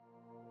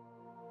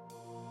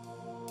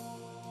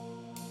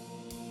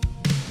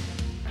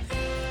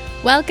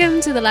Welcome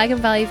to the Lagan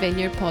Valley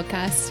Vineyard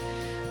podcast.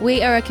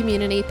 We are a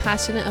community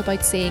passionate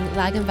about seeing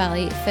Lagan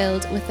Valley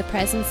filled with the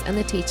presence and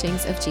the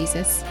teachings of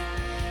Jesus.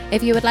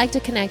 If you would like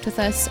to connect with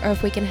us or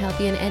if we can help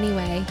you in any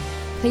way,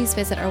 please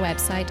visit our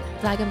website,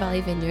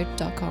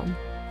 laganvalleyvineyard.com.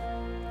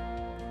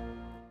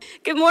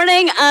 Good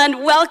morning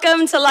and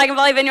welcome to Lagan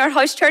Valley Vineyard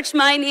House Church.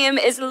 My name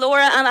is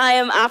Laura and I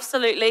am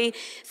absolutely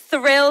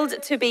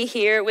thrilled to be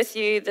here with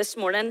you this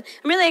morning.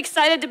 I'm really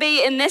excited to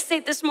be in this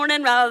seat this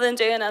morning rather than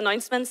doing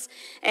announcements.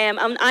 I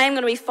am going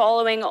to be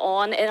following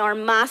on in our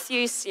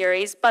Matthew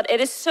series, but it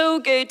is so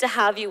good to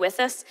have you with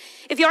us.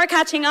 If you are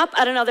catching up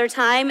at another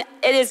time,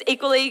 it is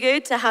equally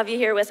good to have you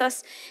here with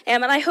us.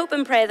 And I hope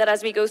and pray that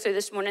as we go through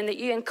this morning that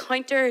you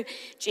encounter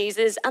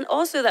Jesus and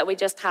also that we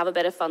just have a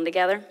bit of fun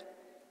together.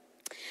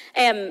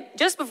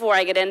 Just before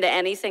I get into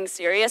anything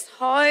serious,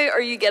 how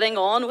are you getting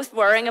on with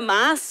wearing a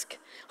mask?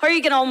 How are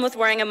you getting on with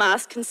wearing a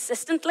mask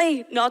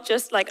consistently, not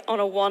just like on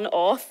a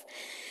one-off?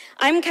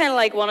 I'm kind of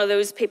like one of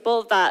those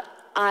people that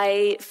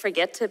I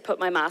forget to put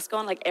my mask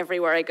on like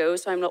everywhere I go.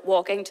 So I'm not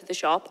walking to the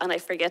shop and I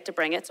forget to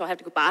bring it, so I have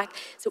to go back.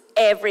 So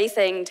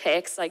everything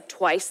takes like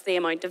twice the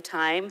amount of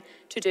time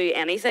to do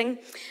anything.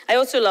 I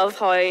also love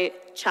how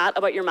chat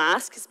about your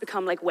mask has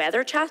become like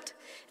weather chat.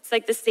 It's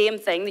like the same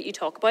thing that you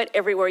talk about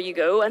everywhere you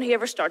go, and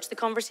whoever starts the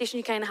conversation,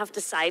 you kind of have to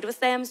side with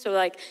them. So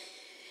like,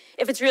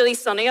 if it's really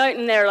sunny out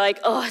and they're like,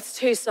 oh, it's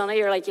too sunny,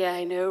 you're like, yeah,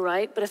 I know,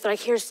 right? But if they're like,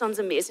 here, sun's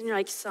amazing, you're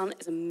like, sun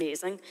is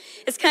amazing.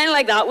 It's kind of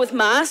like that with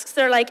masks.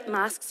 They're like,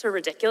 masks are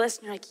ridiculous.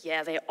 And you're like,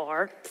 yeah, they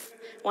are.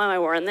 Why am I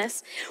wearing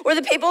this? Or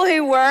the people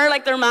who wear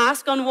like their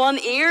mask on one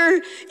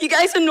ear. You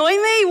guys annoy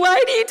me.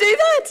 Why do you do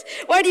that?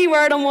 Why do you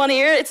wear it on one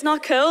ear? It's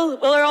not cool.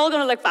 Well, they're all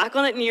going to look back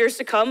on it in years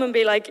to come and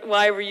be like,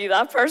 why were you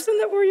that person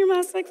that wore your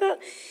mask like that?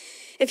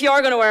 If you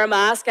are going to wear a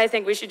mask, I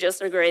think we should just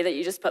agree that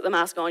you just put the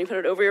mask on, you put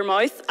it over your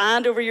mouth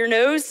and over your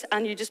nose,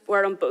 and you just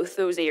wear it on both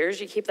those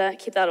ears. You keep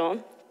that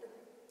on.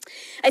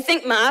 I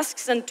think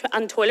masks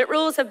and toilet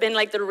rolls have been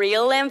like the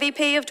real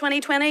MVP of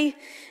 2020,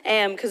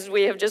 because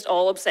we have just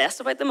all obsessed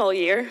about them all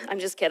year.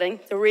 I'm just kidding.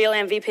 The real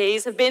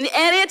MVPs have been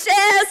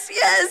NHS,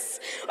 yes,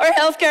 or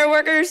healthcare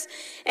workers.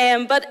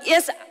 But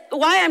yes,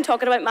 why I'm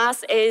talking about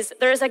masks is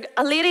there's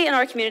a lady in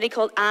our community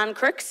called Anne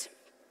Crooks,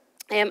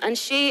 and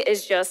she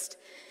is just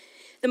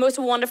the most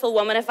wonderful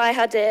woman. If I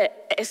had to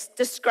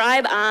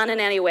describe Anne in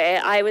any way,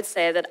 I would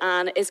say that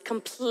Anne is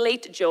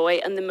complete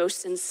joy and the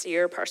most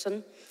sincere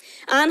person.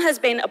 Anne has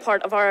been a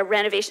part of our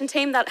renovation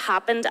team that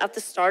happened at the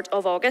start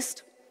of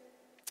August.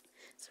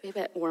 It's a wee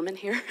bit warm in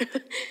here.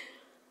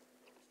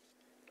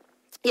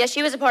 Yeah,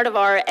 she was a part of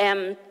our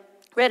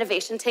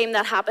renovation team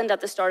that happened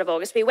at the start of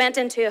August. We went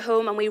into a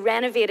home and we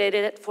renovated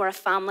it for a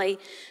family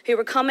who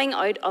were coming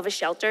out of a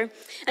shelter.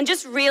 And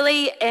just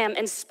really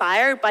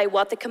inspired by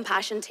what the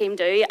Compassion team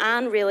do,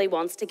 Anne really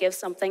wants to give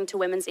something to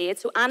Women's Aid.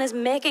 So Anne is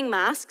making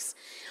masks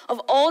of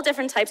all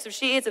different types of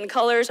shades and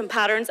colours and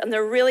patterns, and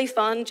they're really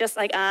fun, just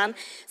like Anne.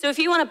 So if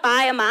you want to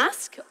buy a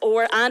mask,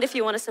 and if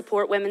you want to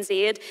support Women's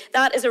Aid,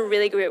 that is a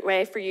really great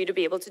way for you to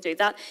be able to do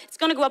that. It's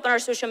going to go up on our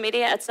social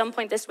media at some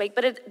point this week,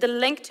 but the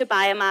link to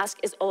buy a mask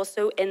is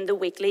also in the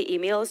weekly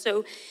email.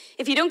 So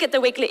if you don't get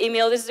the weekly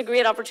email, this is a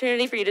great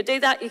opportunity for you to do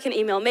that. You can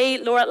email me,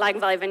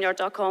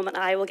 laura@laganvalleyvineyard.com, and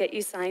I will get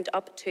you signed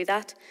up to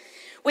that.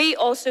 We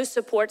also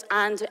support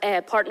and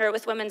partner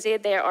with Women's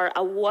Aid. They are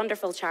a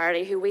wonderful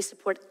charity who we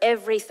support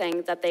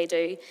everything that they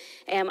do.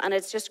 And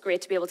it's just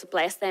great to be able to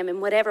bless them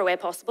in whatever way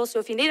possible. So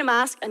if you need a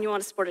mask and you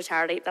want to support a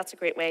charity, that's a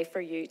great way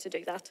for you to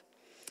do that.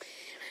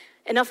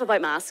 Enough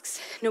about masks,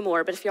 no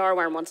more, but if you are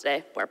wearing one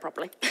today, wear it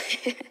properly.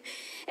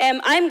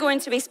 I'm going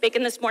to be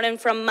speaking this morning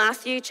from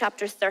Matthew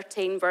chapter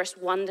 13, verse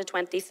 1 to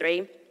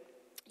 23.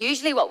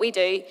 Usually what we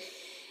do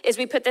is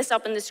we put this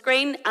up on the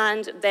screen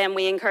and then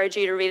we encourage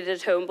you to read it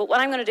at home. But what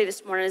I'm going to do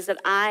this morning is that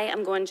I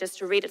am going just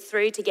to read it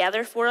through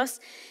together for us.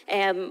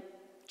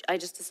 I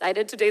just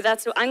decided to do that,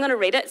 so I'm going to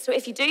read it. So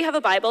if you do have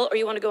a Bible or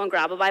you want to go and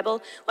grab a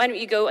Bible, why don't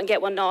you go and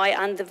get one now?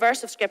 And the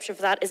verse of scripture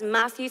for that is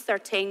Matthew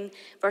 13,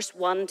 verse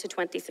 1 to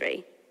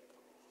 23.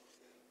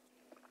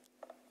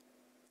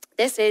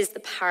 This is the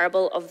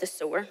parable of the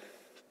sower.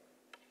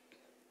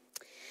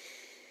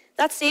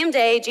 That same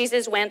day,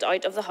 Jesus went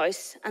out of the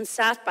house and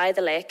sat by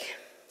the lake.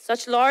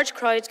 Such large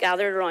crowds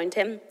gathered around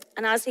him,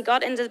 and as he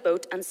got into the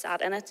boat and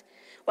sat in it,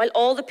 while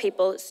all the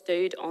people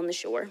stood on the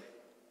shore.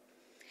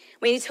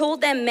 When he told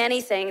them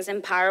many things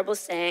in parables,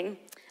 saying,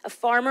 a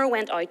farmer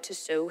went out to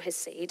sow his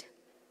seed.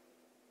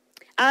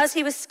 As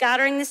he was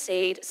scattering the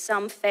seed,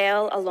 some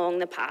fell along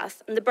the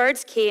path, and the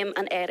birds came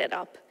and ate it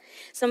up.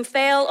 Some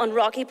fell on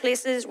rocky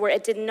places where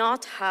it did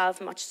not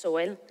have much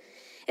soil.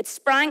 It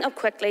sprang up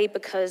quickly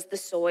because the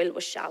soil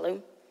was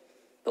shallow.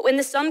 But when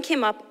the sun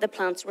came up, the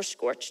plants were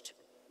scorched,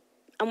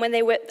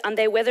 and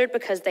they withered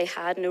because they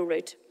had no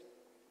root.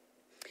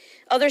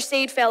 Other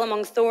seed fell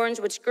among thorns,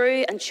 which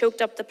grew and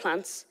choked up the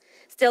plants.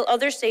 Still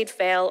other seed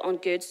fell on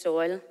good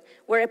soil,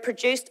 where it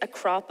produced a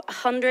crop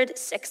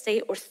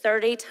 160 or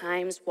 30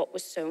 times what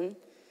was sown.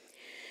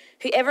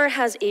 Whoever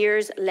has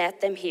ears,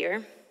 let them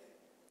hear.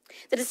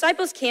 The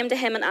disciples came to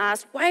him and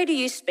asked, why do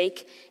you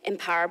speak in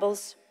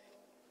parables?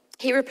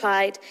 He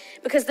replied,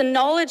 because the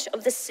knowledge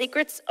of the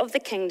secrets of the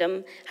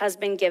kingdom has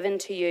been given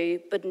to you,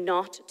 but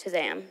not to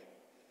them.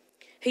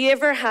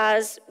 Whoever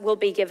has will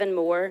be given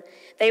more.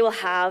 They will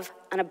have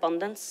an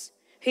abundance.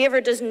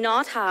 Whoever does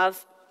not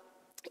have,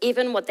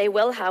 even what they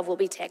will have will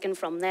be taken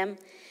from them.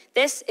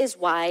 This is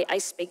why I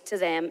speak to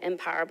them in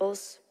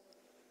parables.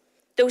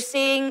 Though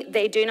seeing,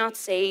 they do not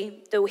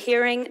see. Though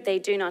hearing, they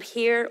do not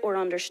hear or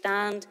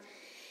understand.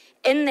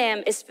 In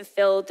them is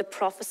fulfilled the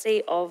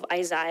prophecy of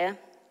Isaiah.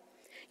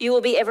 You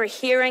will be ever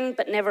hearing,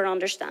 but never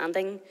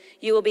understanding.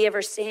 You will be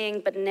ever seeing,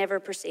 but never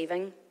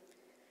perceiving.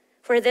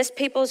 For this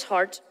people's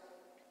heart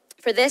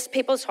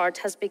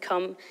has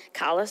become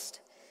calloused.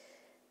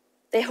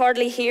 They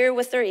hardly hear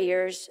with their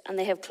ears, and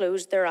they have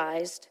closed their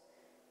eyes.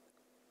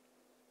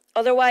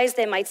 Otherwise,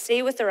 they might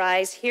see with their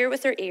eyes, hear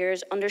with their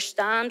ears,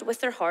 understand with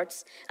their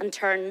hearts, and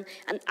turn,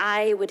 and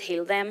I would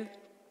heal them.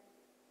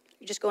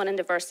 You're just going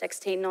into verse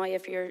 16 now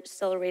if you're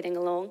still reading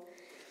along.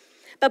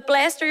 But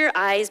blessed are your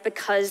eyes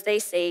because they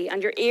see,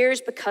 and your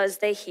ears because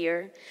they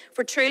hear.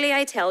 For truly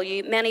I tell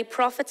you, many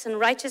prophets and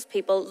righteous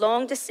people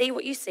long to see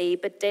what you see,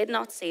 but did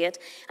not see it,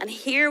 and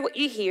hear what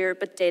you hear,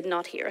 but did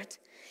not hear it.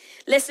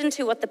 Listen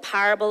to what the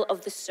parable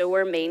of the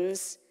sower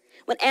means.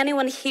 When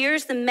anyone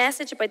hears the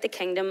message about the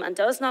kingdom and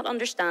does not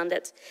understand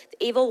it,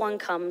 the evil one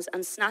comes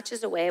and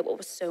snatches away what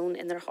was sown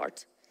in their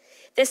heart.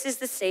 This is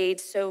the seed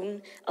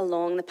sown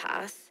along the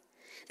path.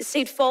 The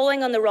seed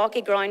falling on the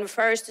rocky ground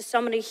refers to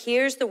someone who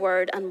hears the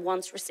word and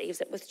once receives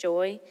it with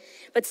joy.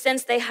 But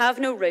since they have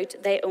no root,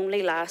 they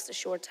only last a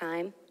short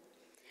time.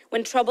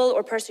 When trouble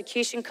or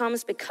persecution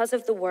comes because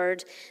of the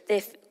word,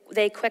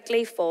 they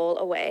quickly fall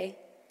away.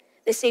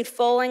 The seed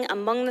falling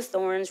among the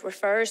thorns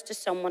refers to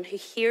someone who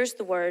hears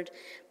the word,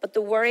 but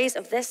the worries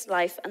of this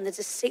life and the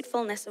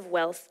deceitfulness of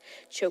wealth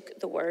choke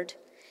the word,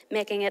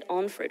 making it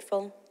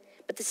unfruitful.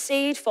 But the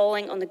seed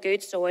falling on the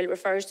good soil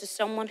refers to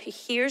someone who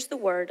hears the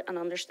word and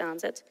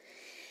understands it.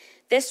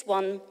 This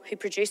one who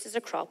produces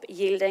a crop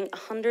yielding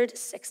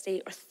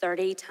 160 or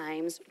 30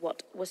 times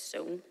what was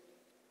sown.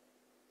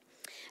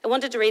 I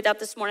wanted to read that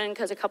this morning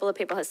because a couple of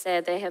people have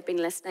said they have been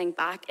listening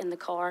back in the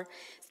car.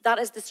 That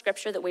is the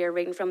scripture that we are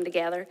reading from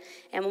together.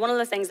 And one of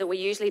the things that we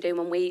usually do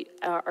when we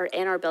are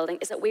in our building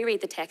is that we read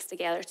the text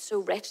together. It's so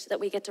rich that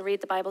we get to read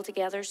the Bible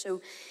together.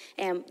 So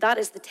that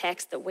is the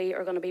text that we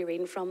are going to be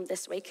reading from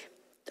this week.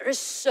 There is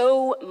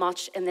so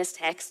much in this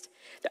text.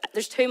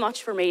 There's too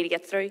much for me to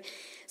get through.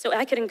 So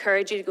I could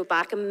encourage you to go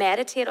back and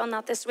meditate on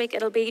that this week.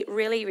 It'll be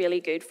really,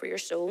 really good for your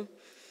soul.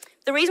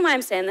 The reason why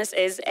I'm saying this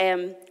is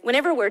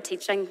whenever we're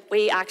teaching,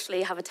 we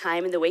actually have a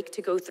time in the week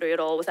to go through it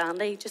all with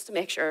Andy, just to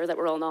make sure that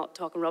we're all not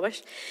talking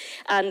rubbish,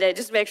 and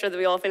just to make sure that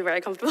we all feel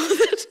very comfortable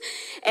with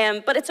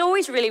it. But it's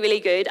always really, really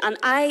good, and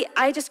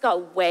I just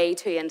got way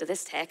too into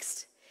this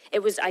text.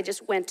 I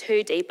just went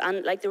too deep,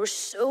 and there were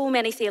so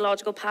many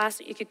theological paths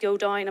that you could go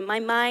down, and my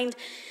mind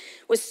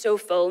was so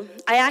full.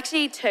 I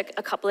actually took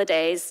a couple of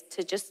days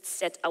to just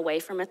sit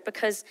away from it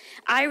because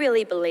I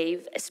really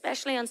believe,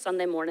 especially on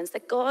Sunday mornings,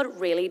 that God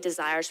really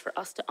desires for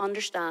us to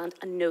understand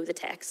and know the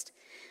text.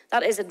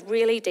 That is a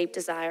really deep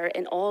desire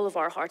in all of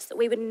our hearts, that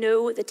we would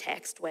know the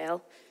text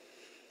well.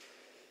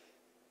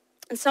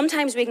 And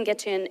sometimes we can get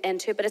too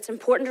into it, but it's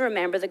important to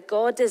remember that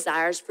God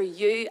desires for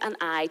you and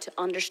I to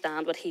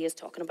understand what he is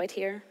talking about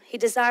here. He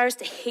desires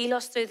to heal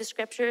us through the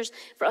scriptures,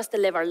 for us to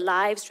live our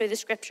lives through the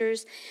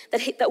scriptures,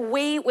 that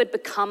we would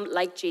become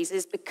like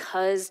Jesus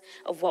because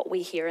of what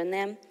we hear in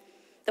them,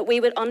 that we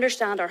would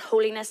understand our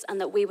holiness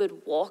and that we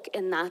would walk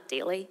in that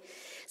daily.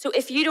 So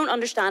if you don't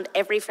understand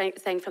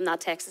everything from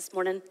that text this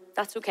morning,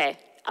 that's okay.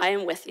 I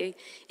am with you.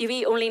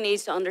 You only need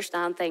to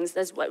understand things.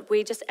 That's what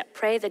we just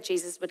pray that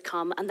Jesus would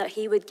come and that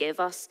he would give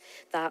us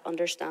that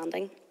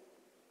understanding.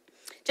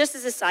 Just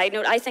as a side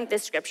note, I think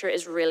this scripture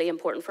is really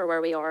important for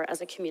where we are as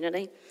a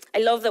community. I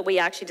love that we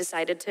actually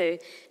decided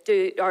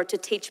to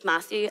teach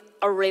Matthew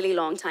a really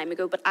long time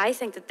ago, but I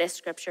think that this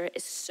scripture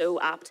is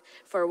so apt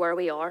for where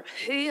we are.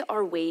 Who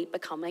are we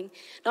becoming?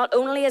 Not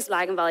only as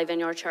Lagan Valley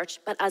Vineyard Church,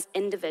 but as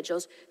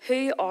individuals.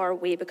 Who are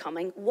we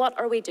becoming? What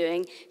are we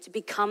doing to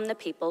become the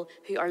people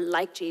who are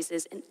like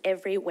Jesus in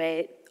every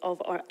way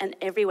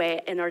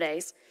in our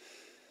days?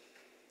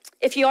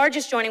 If you are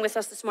just joining with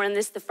us this morning,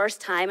 this is the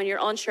first time and you're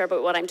unsure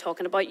about what I'm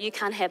talking about, you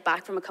can head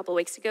back from a couple of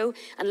weeks ago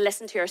and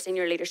listen to our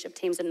senior leadership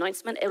team's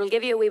announcement. It'll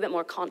give you a wee bit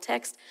more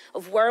context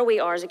of where we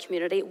are as a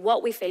community,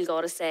 what we feel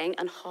God is saying,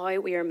 and how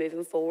we are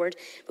moving forward,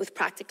 both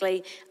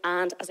practically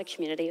and as a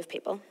community of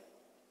people.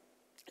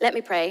 Let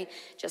me pray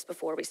just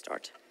before we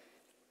start.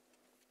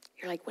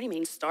 You're like, what do you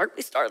mean start?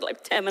 We started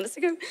like 10 minutes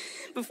ago,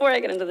 before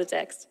I get into the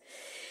text.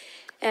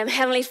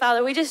 Heavenly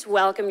Father, we just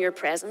welcome your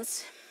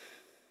presence.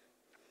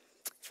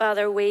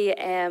 Father, we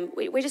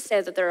just say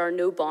that there are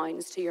no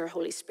bounds to your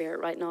Holy Spirit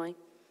right now.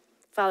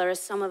 Father, as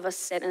some of us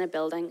sit in a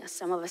building, as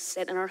some of us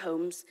sit in our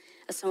homes,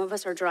 as some of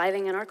us are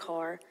driving in our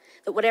car,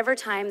 that whatever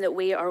time that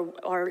we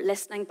are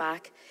listening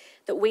back,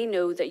 that we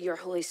know that your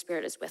Holy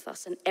Spirit is with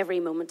us in every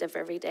moment of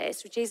every day.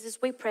 So Jesus,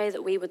 we pray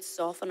that we would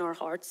soften our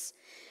hearts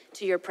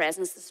to your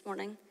presence this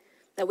morning,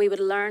 that we would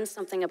learn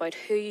something about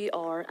who you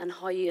are and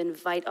how you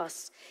invite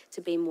us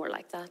to be more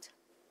like that.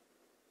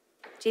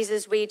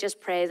 Jesus, we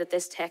just pray that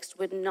this text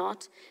would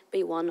not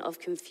be one of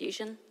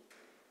confusion,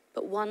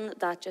 but one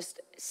that just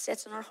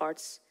sits in our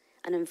hearts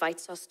and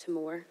invites us to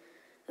more.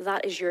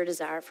 That is your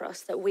desire for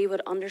us, that we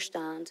would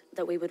understand,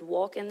 that we would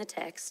walk in the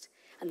text,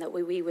 and that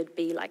we would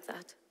be like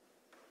that.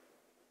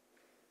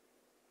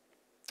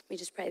 We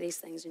just pray these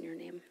things in your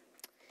name.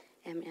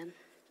 Amen.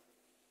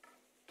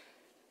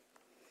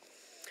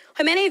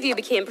 How many of you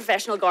became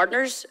professional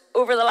gardeners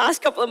over the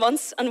last couple of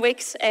months and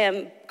weeks?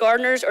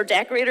 Gardeners or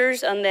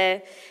decorators, and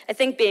I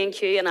think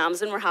B&Q and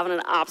Amazon were having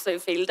an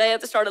absolute field day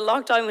at the start of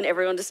lockdown when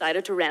everyone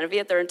decided to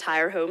renovate their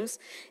entire homes.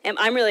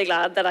 I'm really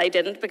glad that I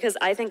didn't, because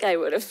I think I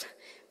would have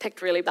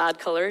picked really bad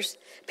colours.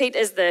 Pete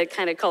is the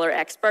kind of colour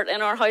expert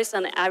in our house,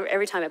 and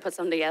every time I put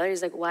something together,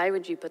 he's like, why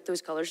would you put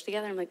those colours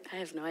together? I'm like, I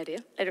have no idea.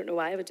 I don't know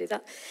why I would do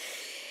that.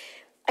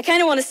 I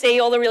kind of want to see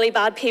all the really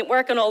bad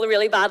paintwork and all the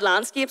really bad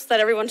landscapes that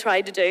everyone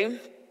tried to do.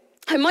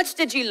 How much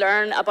did you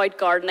learn about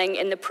gardening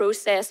in the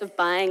process of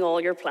buying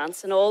all your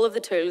plants and all of the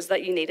tools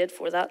that you needed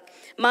for that?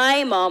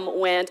 My mum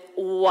went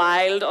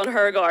wild on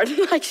her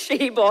garden. Like,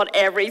 she bought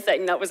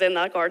everything that was in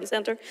that garden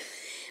centre.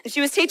 And she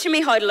was teaching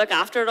me how to look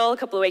after it all a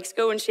couple of weeks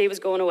ago when she was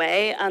going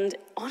away. And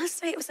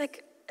honestly, it was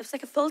like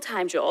a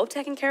full-time job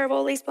taking care of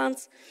all these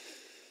plants.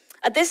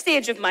 At this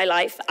stage of my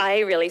life, I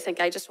really think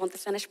I just want the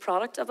finished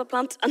product of a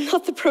plant and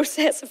not the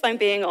process, if I'm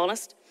being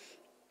honest.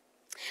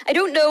 I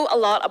don't know a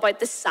lot about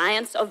the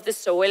science of the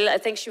soil. I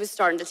think she was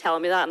starting to tell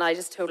me that, and I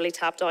just totally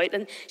tapped out.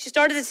 And she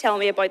started to tell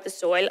me about the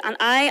soil, and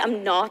I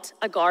am not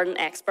a garden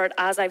expert,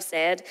 as I've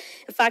said.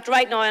 In fact,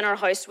 right now in our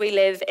house, we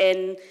live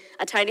in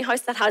a tiny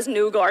house that has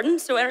no garden,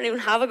 so I don't even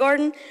have a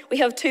garden. We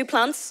have 2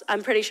 plants.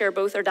 I'm pretty sure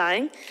both are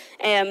dying.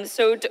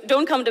 So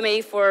don't come to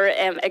me for,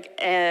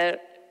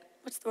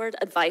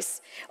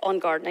 advice on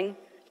gardening.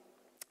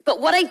 But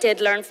what I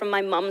did learn from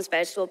my mum's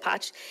vegetable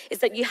patch is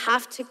that you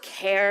have to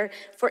care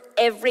for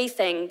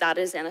everything that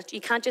is in it. You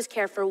can't just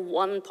care for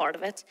one part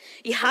of it.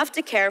 You have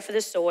to care for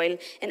the soil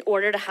in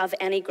order to have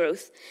any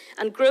growth.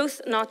 And growth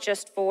not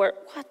just for,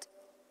 what?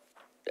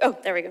 Oh,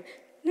 there we go.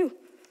 No.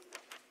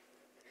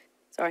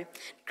 Sorry.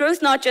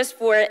 Growth not just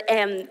for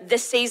the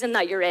season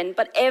that you're in,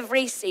 but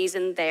every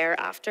season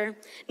thereafter.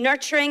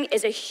 Nurturing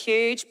is a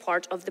huge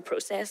part of the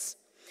process.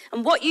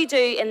 And what you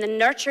do in the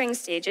nurturing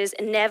stages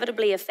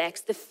inevitably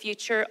affects the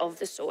future of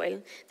the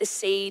soil, the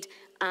seed,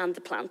 and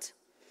the plant.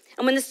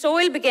 And when the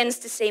soil begins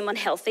to seem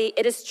unhealthy,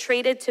 it is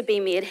treated to be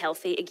made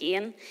healthy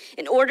again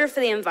in order for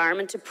the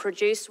environment to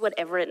produce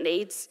whatever it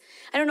needs.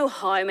 I don't know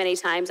how many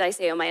times I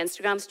say on my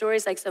Instagram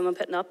stories, like someone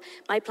putting up,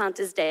 my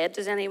plant is dead.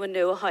 Does anyone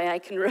know how I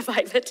can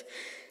revive it?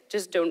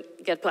 Just don't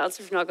get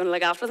plants if you're not going to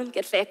look after them.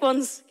 Get fake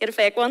ones. Get a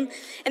fake one.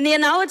 In the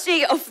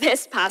analogy of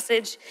this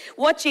passage,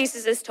 what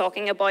Jesus is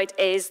talking about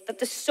is that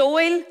the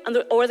soil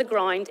or the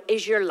ground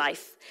is your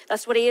life.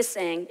 That's what he is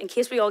saying, in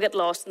case we all get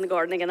lost in the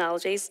gardening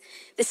analogies.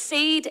 The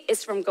seed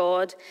is from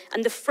God,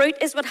 and the fruit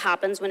is what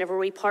happens whenever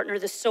we partner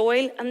the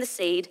soil and the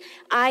seed,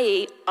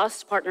 i.e.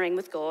 us partnering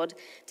with God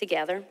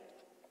together.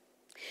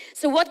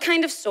 So what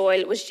kind of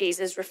soil was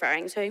Jesus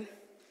referring to?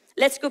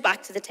 Let's go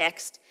back to the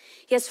text.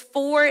 He has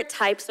 4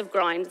 types of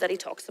ground that he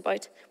talks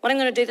about. What I'm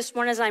going to do this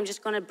morning is I'm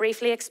just going to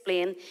briefly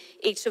explain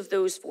each of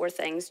those 4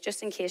 things,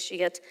 just in case you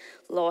get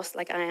lost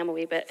like I am a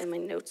wee bit in my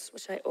notes,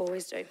 which I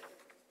always do.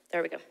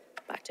 There we go.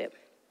 Back to it.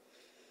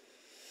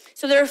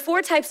 So there are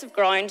 4 types of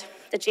ground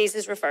that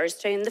Jesus refers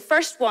to, and the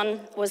first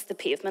one was the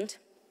pavement.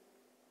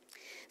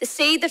 The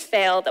seed that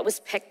fell that was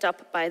picked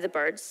up by the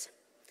birds.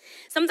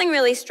 Something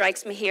really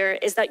strikes me here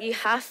is that you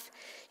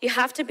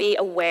have to be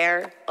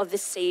aware of the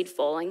seed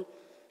falling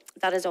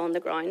that is on the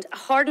ground. A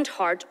hardened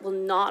heart will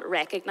not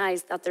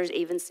recognize that there's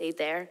even seed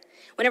there.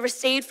 Whenever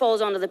seed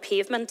falls onto the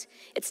pavement,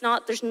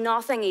 there's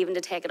nothing even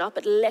to take it up.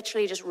 It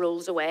literally just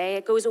rolls away.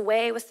 It goes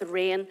away with the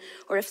rain,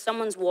 or if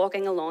someone's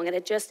walking along it,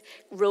 it just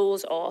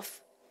rolls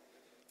off.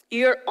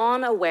 You're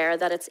unaware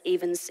that it's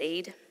even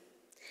seed.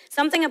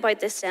 Something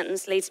about this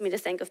sentence leads me to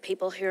think of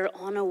people who are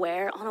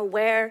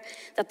unaware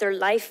that their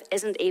life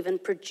isn't even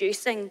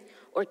producing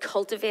or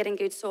cultivating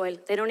good soil.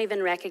 They don't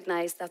even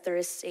recognize that there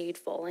is seed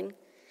falling.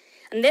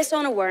 And this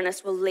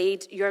unawareness will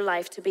lead your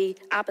life to be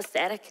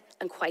apathetic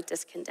and quite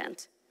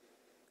discontent.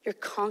 You're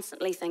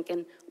constantly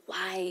thinking,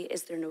 why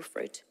is there no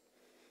fruit?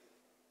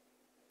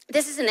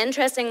 This is an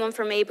interesting one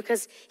for me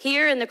because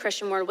here in the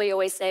Christian world, we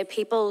always say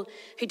people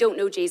who don't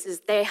know Jesus,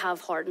 they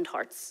have hardened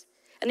hearts.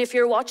 And if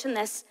you're watching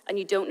this and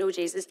you don't know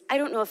Jesus, I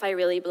don't know if I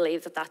really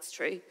believe that that's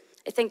true.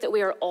 I think that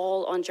we are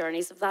all on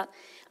journeys of that.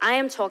 I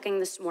am talking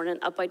this morning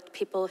about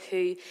people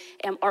who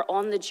are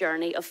on the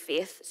journey of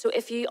faith. So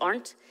if you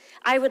aren't,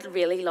 I would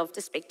really love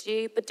to speak to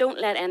you, but don't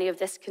let any of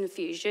this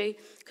confuse you,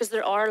 because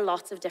there are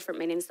lots of different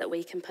meanings that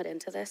we can put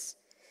into this.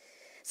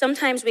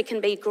 Sometimes we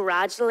can be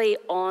gradually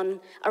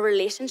on a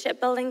relationship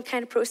building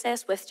kind of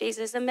process with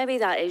Jesus, and maybe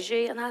that is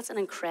you, and that's an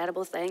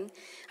incredible thing.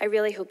 I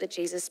really hope that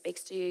Jesus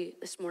speaks to you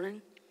this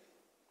morning.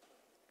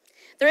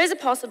 There is a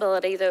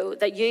possibility, though,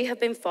 that you have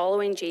been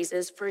following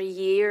Jesus for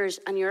years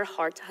and your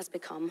heart has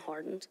become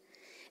hardened.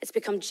 It's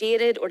become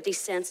jaded or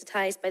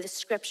desensitized by the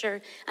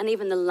scripture and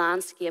even the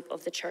landscape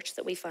of the church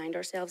that we find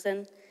ourselves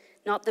in.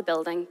 Not the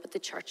building, but the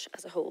church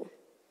as a whole.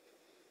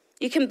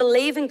 You can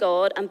believe in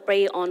God and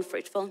be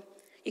unfruitful.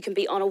 You can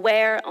be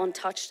unaware,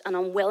 untouched, and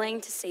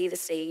unwilling to see the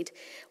seed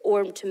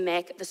or to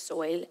make the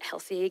soil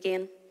healthy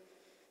again.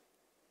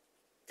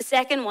 The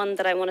second one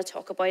that I want to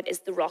talk about is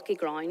the rocky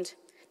ground.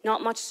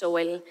 Not much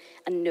soil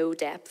and no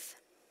depth.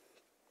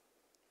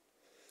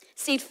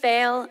 Seed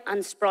fell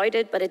and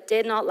sprouted, but it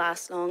did not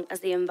last long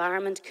as the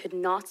environment could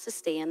not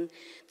sustain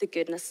the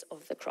goodness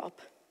of the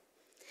crop.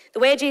 The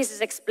way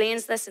Jesus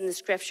explains this in the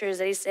scriptures,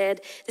 that he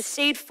said, the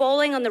seed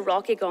falling on the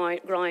rocky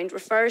ground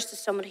refers to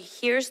someone who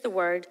hears the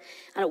word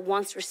and at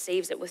once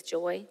receives it with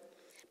joy.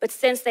 But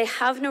since they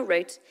have no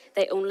root,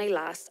 they only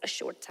last a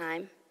short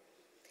time.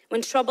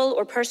 When trouble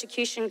or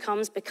persecution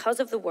comes because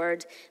of the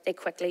word, they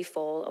quickly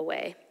fall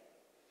away.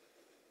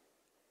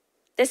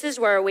 This is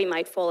where we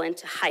might fall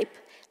into hype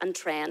and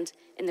trend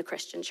in the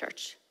Christian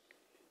church.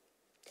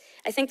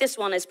 I think this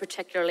one is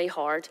particularly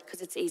hard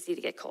because it's easy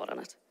to get caught in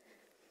it.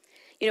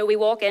 You know, we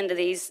walk into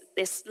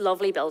this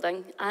lovely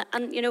building,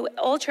 and you know,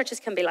 all churches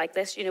can be like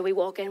this. You know, we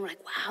walk in, we're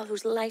like, wow,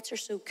 those lights are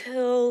so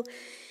cool.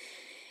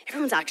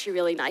 Everyone's actually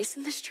really nice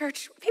in this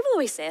church. People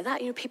always say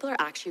that, you know, people are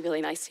actually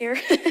really nice here.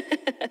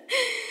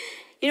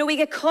 You know, we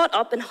get caught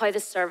up in how the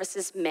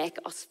services make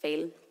us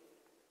feel.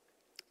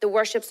 The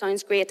worship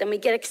sounds great, and we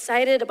get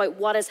excited about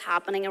what is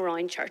happening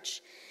around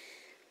church.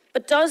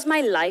 But does my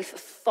life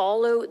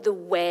follow the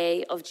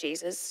way of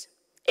Jesus?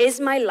 Is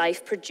my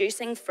life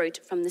producing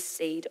fruit from the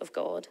seed of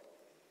God?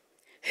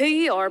 Who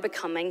you are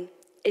becoming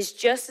is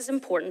just as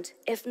important,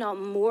 if not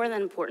more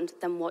than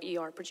important, than what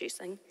you are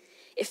producing.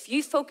 If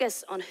you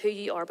focus on who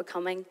you are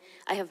becoming,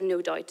 I have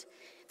no doubt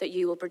that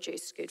you will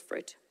produce good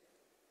fruit.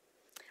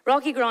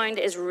 Rocky ground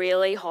is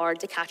really hard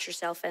to catch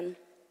yourself in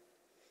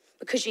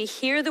because you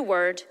hear the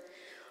word,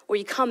 or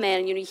you come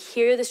in and you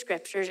hear the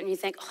scriptures and you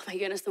think, oh my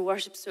goodness, the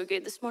worship's so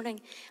good this morning.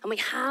 And we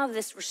have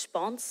this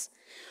response.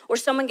 Or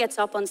someone gets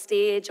up on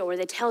stage, or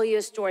they tell you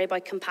a story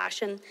about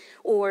compassion,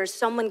 or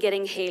someone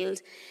getting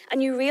healed,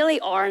 and you really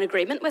are in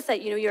agreement with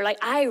it. You know, you're like,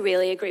 I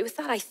really agree with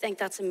that. I think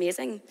that's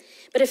amazing.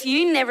 But if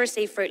you never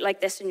see fruit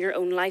like this in your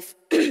own life,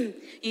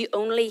 you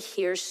only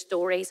hear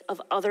stories of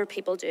other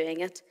people doing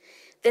it.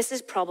 This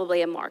is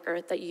probably a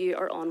marker that you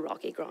are on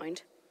rocky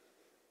ground.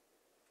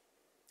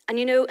 And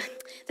you know,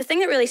 the thing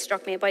that really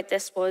struck me about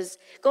this was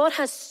God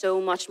has so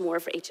much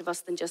more for each of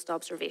us than just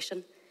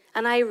observation.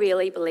 And I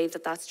really believe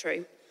that that's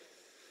true.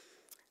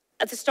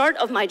 At the start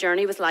of my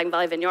journey with Lagan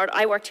Valley Vineyard,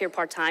 I worked here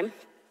part-time.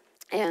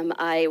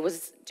 I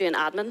was doing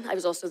admin. I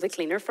was also the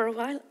cleaner for a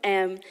while.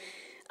 I'll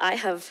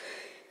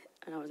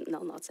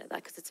not say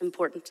that because it's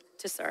important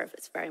to serve.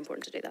 It's very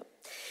important to do that.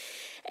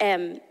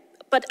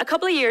 But a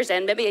couple of years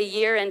in, maybe a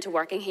year into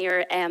working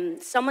here,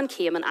 someone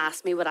came and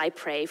asked me would I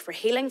pray for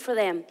healing for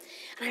them.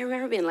 And I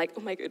remember being like,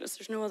 oh my goodness,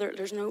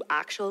 there's no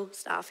actual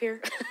staff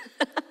here.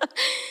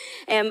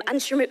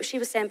 And she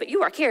was saying, but you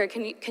work here,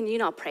 can you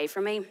not pray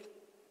for me?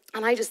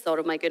 And I just thought,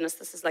 oh my goodness,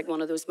 this is like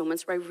one of those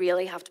moments where I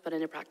really have to put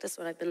into practice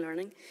what I've been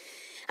learning.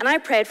 And I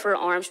prayed for her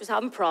arm. She was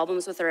having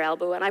problems with her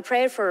elbow, and I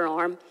prayed for her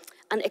arm,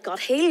 and it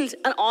got healed.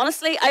 And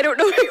honestly, I don't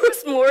know who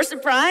was more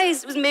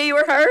surprised. It was me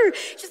or her.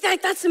 She was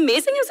like, that's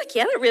amazing. I was like,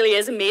 yeah, that really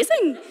is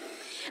amazing.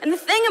 And the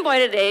thing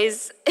about it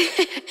is,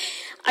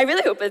 I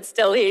really hope it's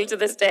still healed to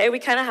this day. We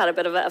kind of had a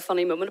bit of a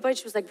funny moment about it.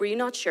 She was like, were you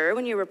not sure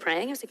when you were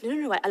praying? I was like,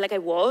 no, I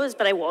was,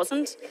 but I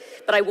wasn't.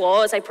 But I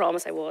was, I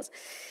promise I was.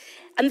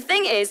 And the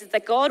thing is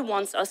that God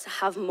wants us to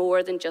have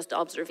more than just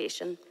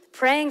observation.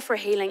 Praying for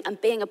healing and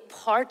being a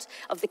part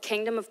of the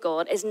kingdom of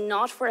God is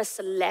not for a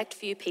select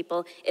few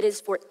people. It is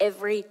for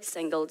every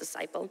single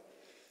disciple.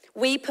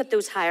 We put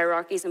those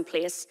hierarchies in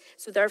place,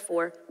 so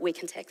therefore we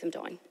can take them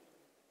down.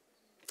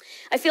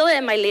 I feel that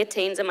in my late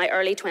teens and my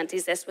early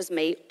 20s, this was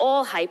me,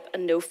 all hype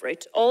and no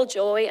fruit, all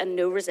joy and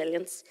no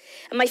resilience.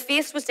 And my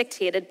faith was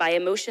dictated by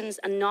emotions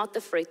and not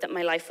the fruit that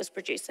my life was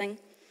producing.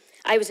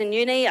 I was in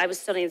uni, I was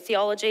studying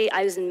theology,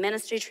 I was in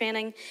ministry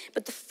training,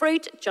 but the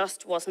fruit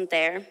just wasn't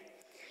there.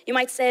 You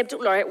might say,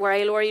 don't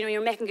worry, Laura,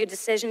 you're making good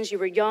decisions, you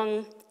were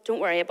young,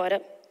 don't worry about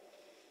it.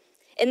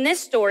 In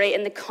this story,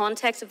 in the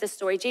context of this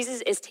story,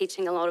 Jesus is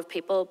teaching a lot of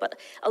people, but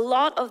a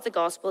lot of the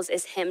Gospels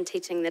is him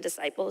teaching the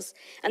disciples.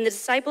 And the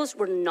disciples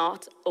were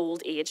not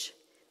old age.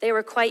 They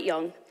were quite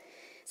young.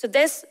 So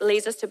this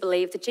leads us to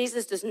believe that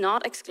Jesus does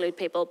not exclude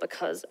people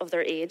because of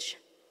their age.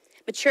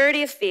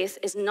 Maturity of faith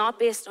is not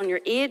based on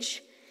your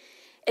age.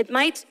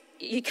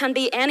 You can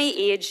be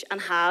any age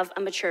and have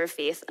a mature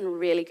faith and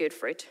really good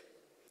fruit.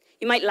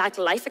 You might lack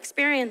life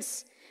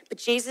experience, but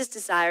Jesus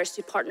desires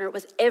to partner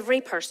with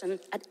every person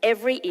at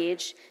every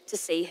age to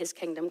see his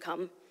kingdom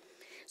come.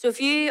 So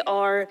if you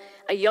are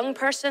a young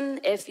person,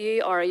 if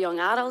you are a young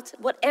adult,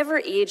 whatever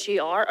age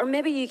you are, or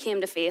maybe you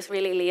came to faith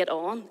really late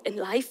on in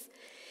life,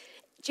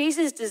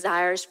 Jesus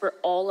desires for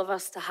all of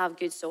us to have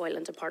good soil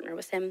and to partner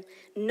with him.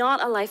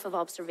 Not a life of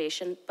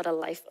observation, but a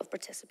life of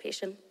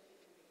participation.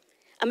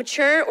 A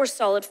mature or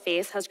solid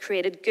faith has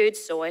created good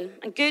soil,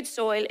 and good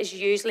soil is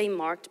usually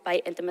marked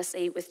by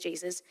intimacy with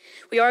Jesus.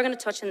 We are going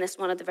to touch on this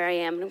one at the very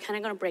end, but I'm kind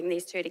of going to bring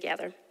these two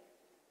together.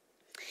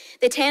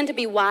 They tend to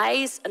be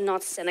wise and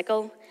not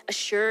cynical,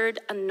 assured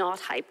and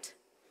not hyped.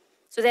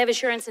 So they have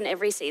assurance in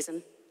every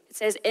season. It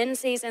says in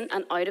season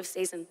and out of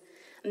season,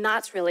 and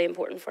that's really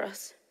important for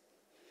us.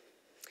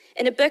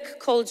 In a book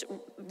called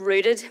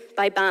Rooted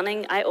by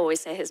Banning, I always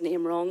say his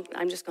name wrong.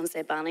 I'm just going to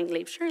say Banning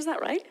Liebscher. Is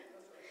that right?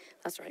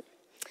 That's right.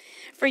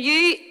 For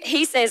you,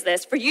 he says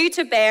this, for you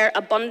to bear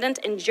abundant,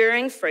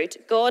 enduring fruit,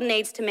 God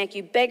needs to make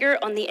you bigger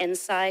on the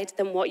inside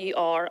than what you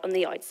are on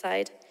the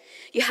outside.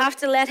 You have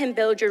to let him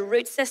build your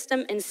root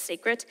system in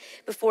secret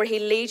before he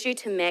leads you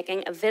to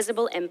making a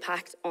visible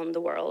impact on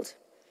the world.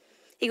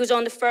 He goes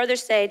on to further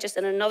say, just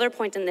in another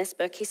point in this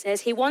book, he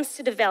says he wants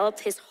to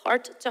develop his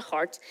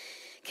heart-to-heart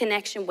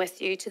connection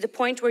with you to the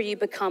point where you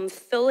become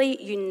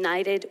fully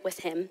united with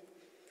him,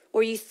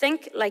 where you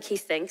think like he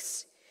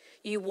thinks,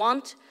 you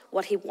want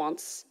what he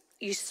wants,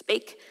 you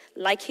speak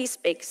like he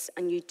speaks,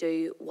 and you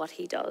do what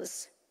he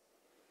does.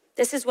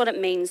 This is what it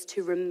means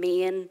to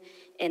remain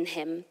in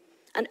him.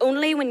 And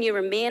only when you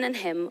remain in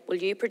him will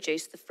you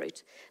produce the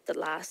fruit that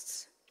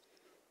lasts.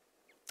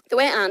 The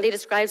way Andy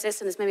describes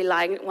this, and it's maybe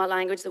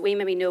language that we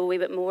maybe know a wee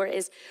bit more,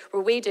 is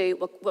where we do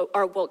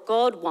what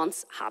God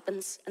wants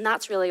happens. And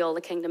that's really all the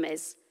kingdom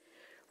is.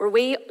 Where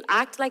we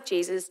act like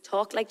Jesus,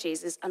 talk like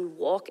Jesus, and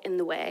walk in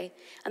the way.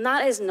 And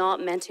that is not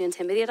meant to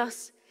intimidate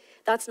us.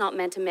 That's not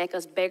meant to make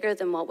us bigger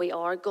than what we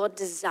are. God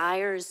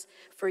desires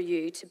for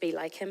you to be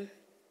like him.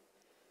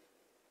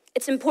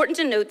 It's important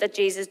to note that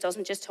Jesus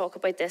doesn't just talk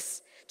about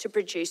this to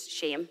produce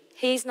shame.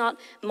 He's not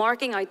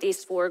marking out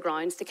these four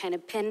grounds to kind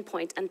of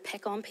pinpoint and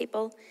pick on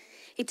people.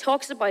 He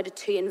talks about it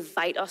to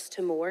invite us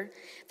to more.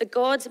 That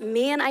God's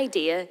main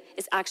idea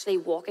is actually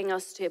walking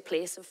us to a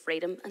place of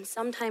freedom. And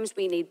sometimes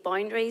we need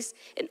boundaries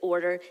in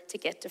order to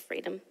get to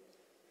freedom.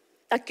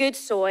 That good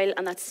soil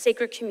and that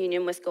sacred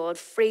communion with God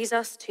frees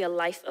us to a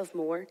life of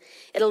more.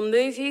 It'll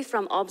move you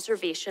from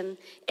observation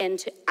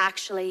into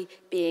actually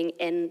being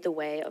in the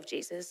way of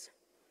Jesus.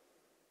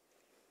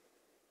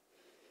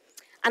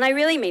 And I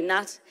really mean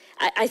that.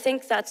 I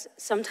think that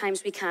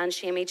sometimes we can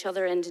shame each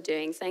other into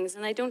doing things,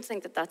 and I don't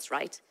think that that's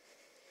right.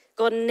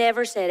 God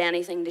never said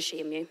anything to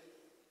shame you,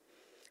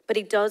 but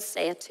he does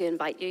say it to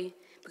invite you,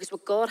 because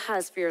what God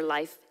has for your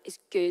life is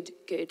good,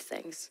 good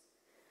things.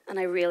 And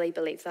I really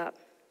believe that.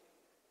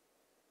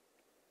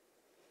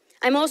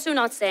 I'm also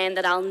not saying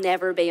that I'll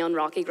never be on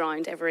rocky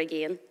ground ever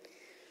again.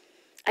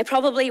 I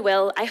probably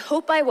will. I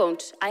hope I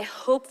won't. I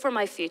hope for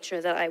my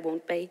future that I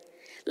won't be.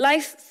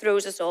 Life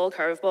throws us all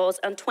curveballs,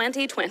 and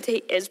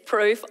 2020 is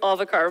proof of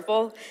a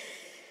curveball.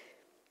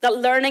 That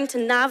learning to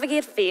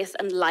navigate faith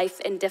and life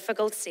in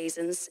difficult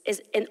seasons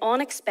is an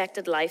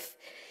unexpected life.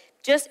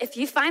 Just if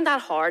you find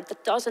that hard,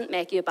 that doesn't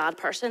make you a bad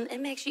person.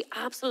 It makes you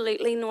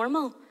absolutely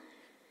normal.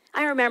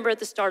 I remember at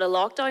the start of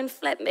lockdown,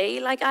 flip me,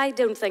 like I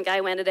don't think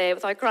I went a day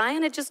without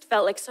crying. It just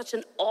felt like such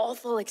an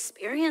awful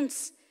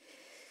experience.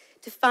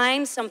 To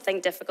find something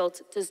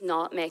difficult does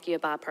not make you a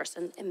bad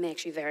person. It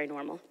makes you very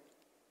normal.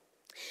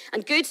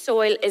 And good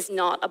soil is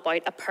not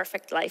about a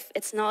perfect life.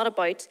 It's not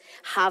about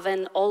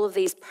having all of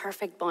these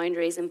perfect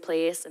boundaries in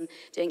place and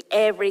doing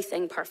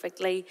everything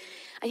perfectly.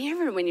 And you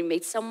remember when you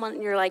meet someone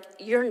and you're like,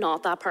 you're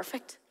not that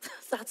perfect.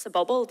 That's a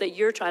bubble that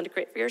you're trying to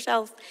create for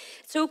yourself.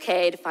 It's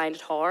okay to find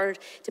it hard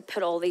to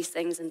put all these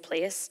things in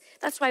place.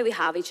 That's why we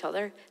have each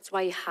other. That's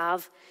why you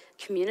have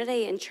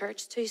community in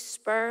church, to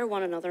spur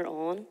one another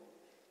on.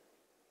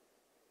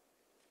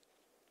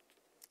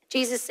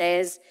 Jesus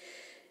says,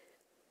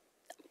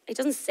 he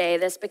doesn't say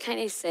this, but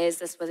kind of says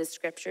this with his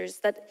scriptures,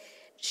 that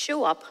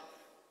show up,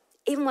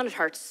 even when it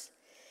hurts,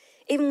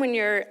 even when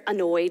you're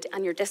annoyed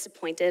and you're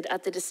disappointed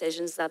at the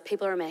decisions that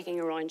people are making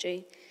around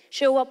you.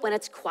 Show up when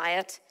it's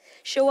quiet.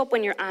 Show up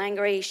when you're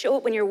angry. Show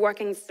up when you're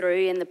working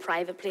through in the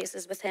private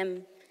places with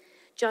him.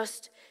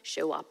 Just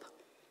show up.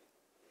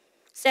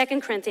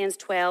 2 Corinthians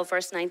 12,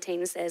 verse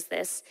 19 says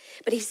this,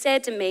 but he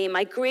said to me,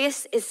 my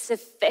grace is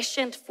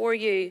sufficient for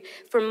you,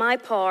 for my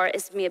power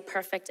is made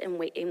perfect in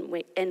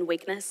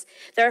weakness.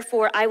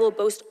 Therefore, I will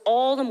boast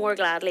all the more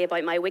gladly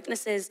about my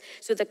weaknesses,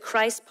 so that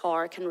Christ's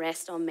power can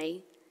rest on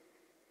me.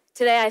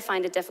 Today, I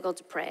find it difficult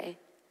to pray.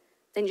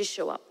 Then just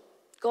show up.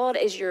 God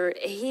is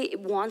he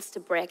wants to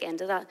break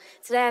into that.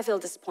 Today, I feel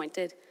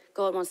disappointed.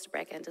 God wants to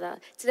break into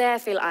that. Today, I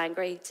feel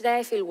angry. Today,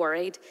 I feel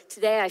worried.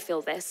 Today, I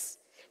feel this.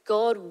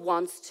 God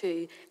wants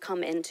to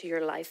come into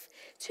your life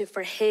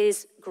for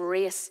his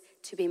grace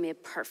to be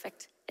made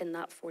perfect in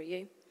that for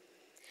you.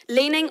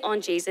 Leaning on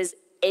Jesus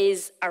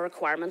is a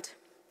requirement.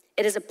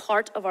 It is a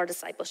part of our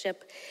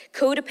discipleship.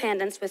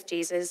 Codependence with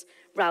Jesus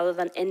rather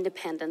than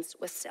independence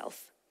with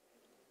self.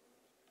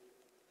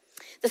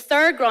 The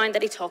third ground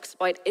that he talks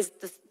about is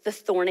the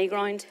thorny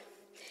ground.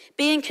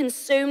 Being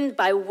consumed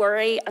by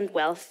worry and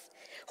wealth.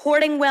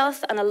 Hoarding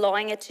wealth and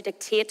allowing it to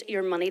dictate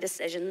your money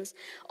decisions.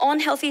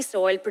 Unhealthy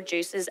soil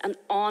produces an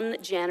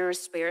ungenerous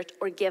spirit,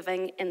 or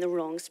giving in the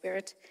wrong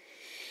spirit.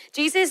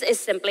 Jesus is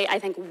simply, I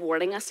think,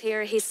 warning us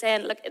here. He's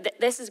saying, look,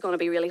 this is going to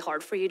be really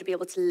hard for you to be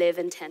able to live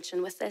in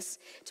tension with this.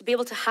 To be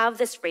able to have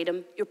this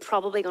freedom, you're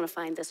probably going to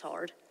find this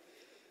hard.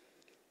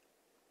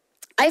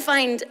 I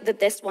find that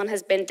this one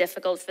has been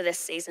difficult for this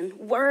season.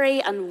 Worry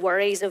and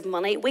worries of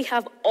money. We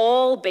have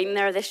all been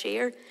there this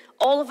year.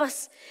 All of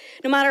us.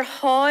 No matter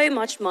how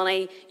much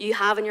money you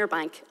have in your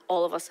bank,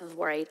 all of us have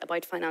worried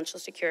about financial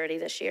security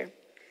this year.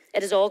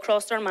 It has all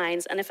crossed our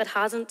minds, and if it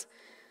hasn't,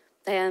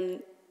 then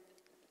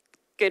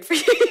good for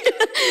you.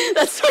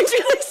 That sounds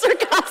really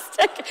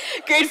sarcastic.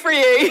 Good for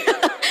you.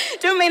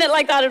 Don't mean it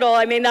like that at all.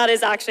 I mean, that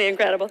is actually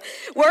incredible.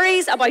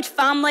 Worries about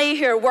family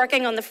who are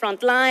working on the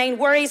front line,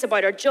 worries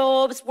about our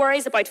jobs,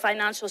 worries about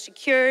financial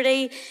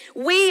security.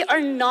 We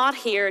are not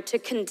here to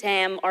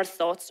condemn our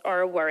thoughts or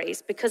our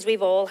worries because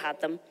we've all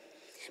had them.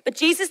 But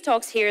Jesus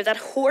talks here that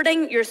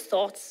hoarding your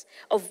thoughts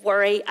of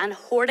worry and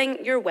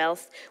hoarding your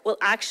wealth will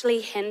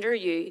actually hinder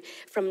you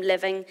from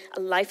living a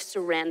life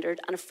surrendered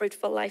and a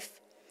fruitful life.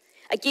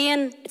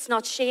 Again, it's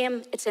not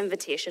shame, it's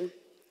invitation.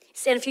 He's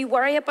saying, if you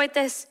worry about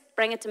this,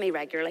 bring it to me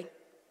regularly.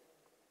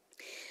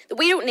 That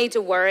we don't need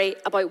to worry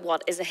about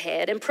what is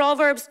ahead. In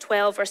Proverbs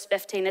 12, verse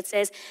 15, it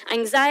says,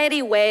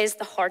 anxiety weighs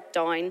the heart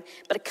down,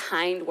 but a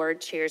kind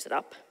word cheers it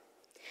up.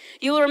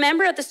 You will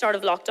remember at the start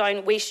of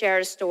lockdown, we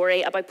shared a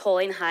story about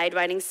Pauline Hyde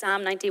writing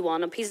Psalm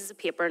 91 on pieces of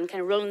paper and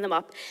kind of rolling them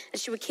up,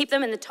 and she would keep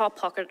them in the top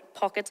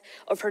pocket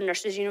of her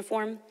nurse's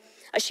uniform.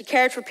 As she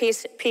cared for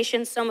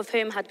patients, some of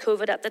whom had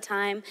COVID at the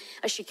time,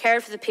 as she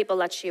cared for the people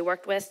that she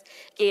worked with.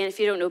 Again,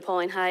 if you don't know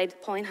Pauline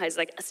Hyde's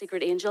like a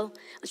secret angel.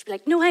 And she'd be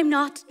like, no, I'm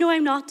not.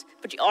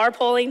 But you are,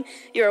 Pauline.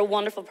 You're a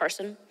wonderful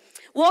person.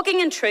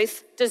 Walking in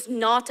truth does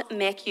not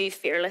make you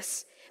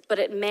fearless, but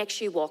it makes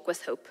you walk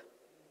with hope.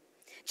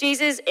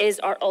 Jesus is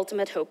our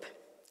ultimate hope.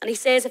 And he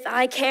says, if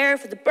I care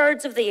for the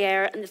birds of the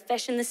air and the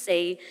fish in the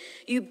sea,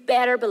 you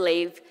better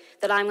believe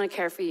that I'm going to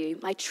care for you,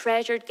 my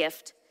treasured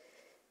gift.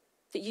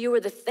 That you are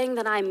the thing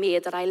that I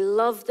made, that I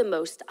love the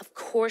most. Of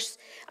course,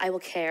 I will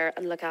care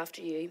and look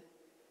after you.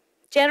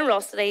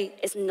 Generosity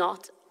is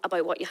not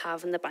about what you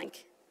have in the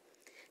bank.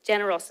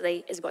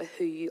 Generosity is about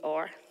who you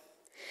are.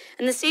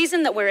 In the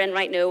season that we're in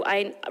right now,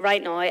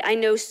 I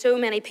know so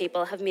many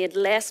people have made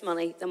less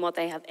money than what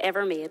they have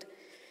ever made.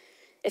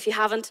 If you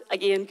haven't,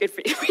 again, good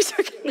for you.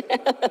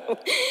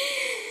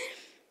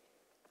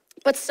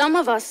 But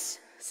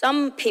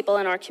some people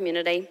in our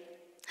community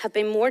have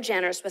been more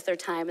generous with their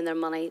time and their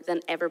money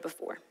than ever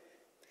before.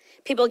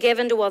 People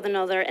given to one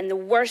another in the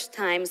worst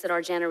times that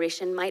our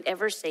generation might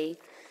ever see.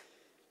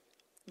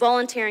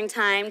 Volunteering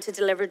time to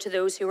deliver to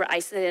those who were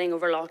isolating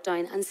over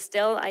lockdown and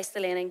still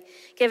isolating,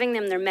 giving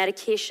them their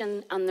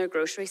medication and their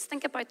groceries.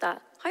 Think about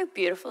that. How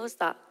beautiful is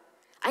that?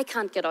 I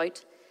can't get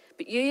out,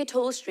 but you, a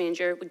total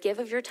stranger, would give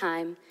of your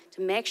time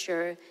to make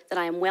sure that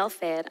I am well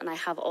fed and I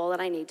have all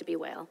that I need to be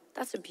well.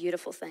 That's a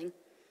beautiful thing.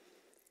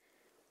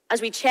 As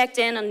we checked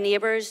in on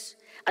neighbours,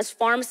 as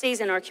pharmacies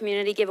in our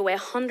community gave away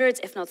hundreds,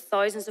 if not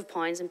thousands of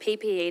pounds in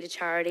PPE to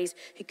charities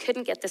who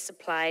couldn't get the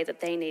supply that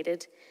they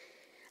needed.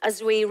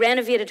 As we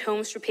renovated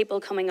homes for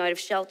people coming out of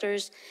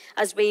shelters,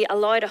 as we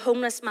allowed a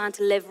homeless man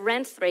to live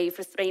rent-free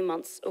for 3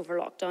 months over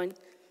lockdown,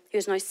 who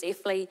is now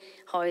safely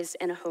housed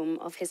in a home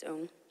of his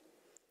own.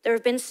 There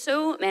have been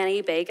so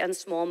many big and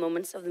small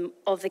moments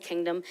of the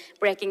kingdom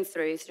breaking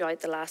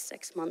throughout the last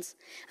 6 months.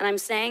 And I'm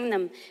saying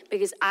them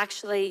because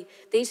actually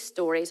these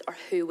stories are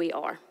who we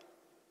are.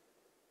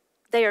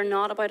 They are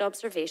not about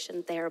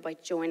observation, they are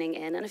about joining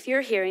in. And if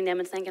you're hearing them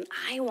and thinking,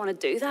 I want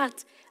to do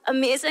that,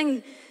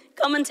 amazing,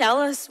 come and tell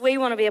us. We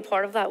want to be a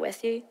part of that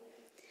with you.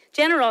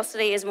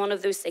 Generosity is one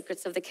of those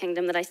secrets of the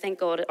kingdom that I think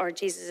God or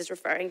Jesus is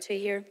referring to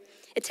here.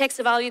 It takes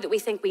a value that we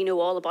think we know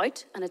all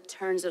about and it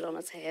turns it on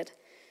its head.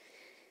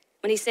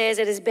 When he says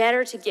it is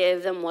better to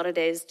give than what it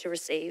is to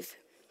receive.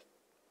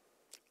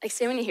 Like,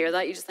 see, when you hear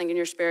that, you just think in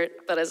your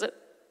spirit, but is it?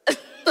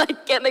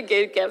 Like, getting a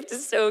good gift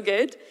is so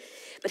good.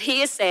 But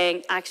he is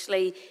saying,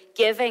 actually,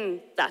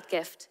 giving that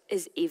gift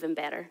is even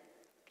better.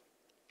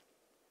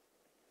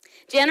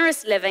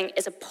 Generous living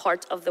is a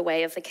part of the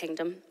way of the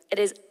kingdom. It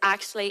is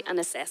actually a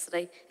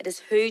necessity. It is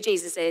who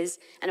Jesus is.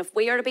 And if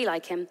we are to be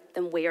like him,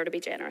 then we are to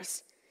be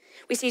generous.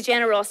 We see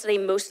generosity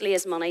mostly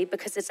as money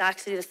because it's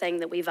actually the thing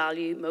that we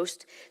value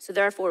most. So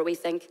therefore, we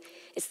think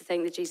it's the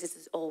thing that Jesus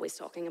is always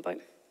talking about.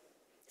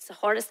 It's the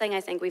hardest thing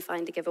I think we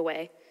find to give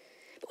away.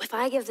 But if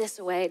I give this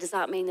away, does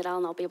that mean that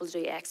I'll not be able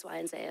to do X, Y,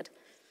 and Z?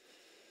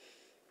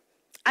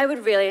 I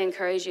would really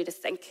encourage you to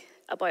think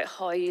about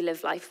how you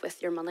live life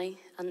with your money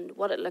and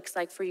what it looks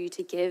like for you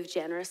to give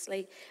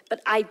generously.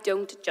 But I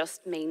don't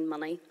just mean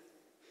money.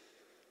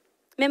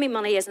 Maybe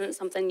money isn't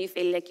something you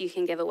feel like you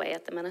can give away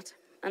at the minute.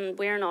 And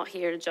we're not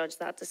here to judge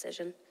that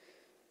decision.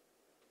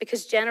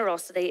 Because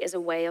generosity is a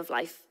way of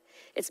life.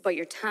 It's about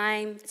your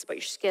time, it's about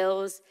your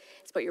skills,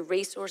 it's about your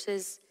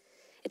resources.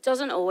 It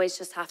doesn't always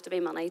just have to be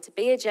money. To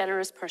be a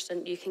generous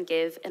person, you can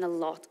give in a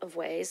lot of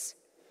ways.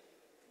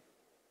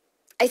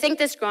 I think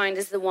this ground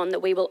is the one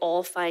that we will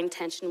all find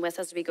tension with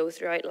as we go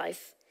throughout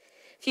life.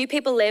 Few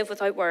people live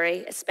without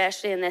worry,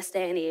 especially in this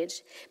day and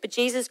age, but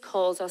Jesus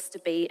calls us to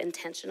be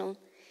intentional.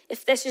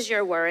 If this is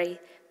your worry,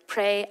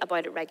 pray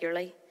about it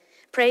regularly.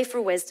 Pray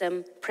for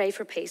wisdom, pray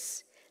for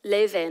peace.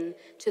 Live in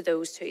to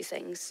those two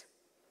things.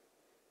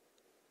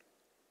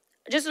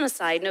 Just on a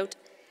side note,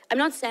 I'm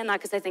not saying that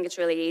because I think it's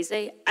really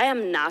easy. I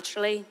am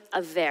naturally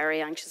a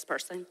very anxious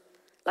person.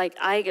 Like,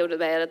 I go to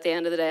bed at the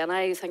end of the day and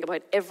I think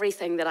about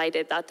everything that I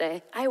did that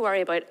day. I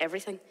worry about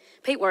everything.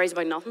 Pete worries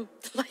about nothing.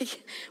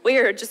 Like, we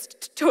are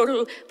just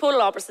total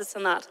opposites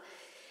on that.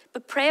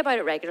 But pray about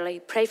it regularly.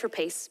 Pray for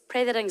peace.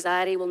 Pray that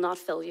anxiety will not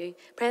fill you.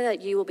 Pray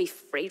that you will be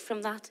freed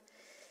from that.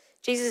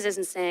 Jesus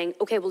isn't saying,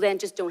 okay, well then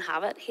just don't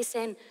have it. He's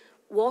saying,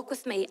 walk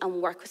with me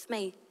and work with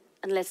me,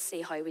 and let's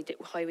see how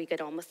we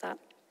get on with that.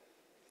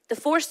 The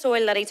fourth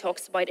soil that he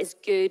talks about is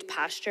good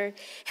pasture.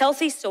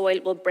 Healthy soil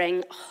will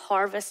bring a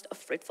harvest of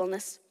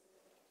fruitfulness.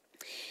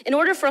 In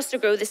order for us to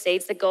grow the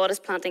seeds that God is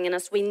planting in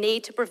us, we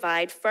need to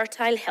provide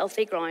fertile,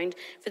 healthy ground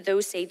for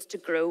those seeds to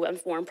grow and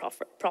form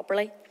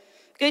properly.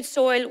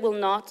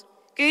 Without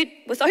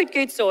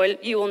good soil,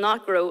 you will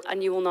not grow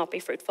and you will not be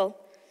fruitful.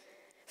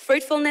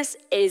 Fruitfulness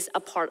is a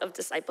part of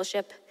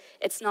discipleship.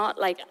 It's not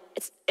like,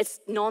 it's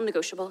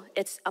non-negotiable.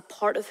 It's a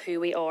part of who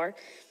we are.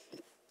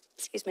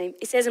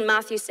 He says in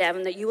Matthew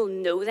 7 that you will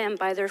know them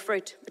by their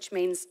fruit, which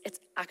means it's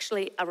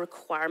actually a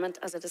requirement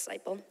as a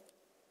disciple.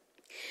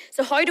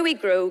 So how do we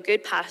grow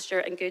good pasture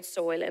and good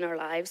soil in our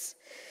lives?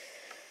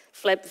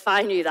 Flip, if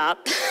I knew that.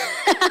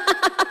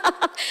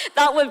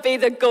 That would be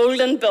the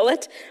golden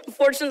bullet.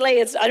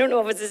 Unfortunately, I don't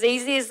know if it's as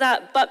easy as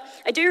that, but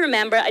I do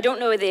remember, I don't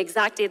know the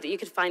exact date that you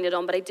could find it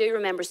on, but I do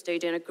remember Stu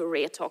doing a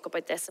great talk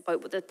about this,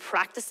 about the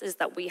practices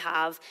that we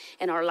have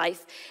in our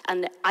life.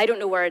 And I don't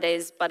know where it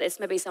is, but it's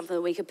maybe something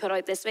that we could put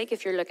out this week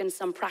if you're looking at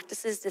some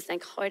practices to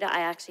think, how do I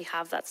actually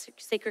have that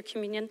sacred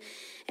communion?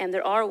 And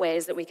there are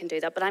ways that we can do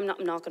that, but I'm not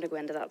going to go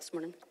into that this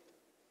morning.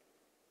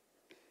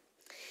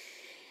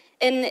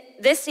 In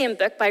this same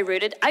book by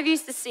Rooted, I've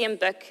used the same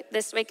book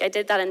this week. I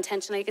did that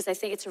intentionally because I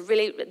think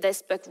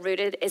this book,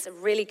 Rooted, is a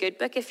really good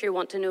book if you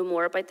want to know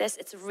more about this.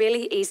 It's a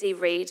really easy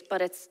read,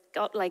 but it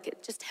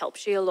just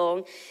helps you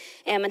along.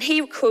 And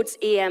he quotes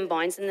E.M.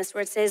 Bounds in this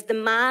where it says, "The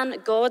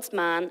man, God's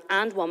man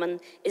and woman,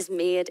 is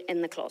made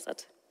in the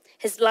closet.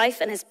 His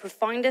life and his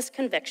profoundest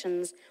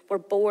convictions were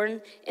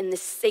born in the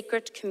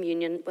secret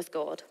communion with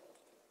God."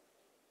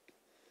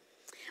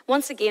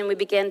 Once again, we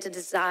begin to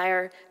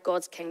desire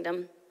God's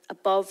kingdom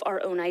above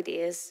our own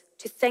ideas,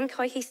 to think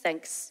how he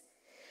thinks,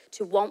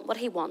 to want what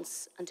he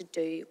wants, and to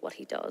do what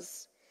he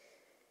does.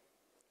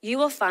 You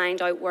will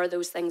find out where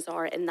those things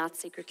are in that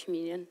secret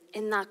communion,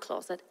 in that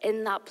closet,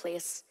 in that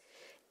place.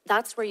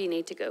 That's where you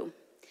need to go.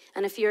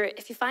 And if you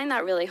find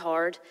that really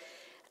hard,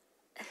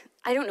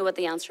 I don't know what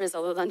the answer is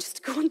other than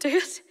just go and do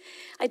it.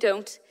 I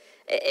don't.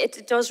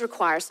 It does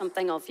require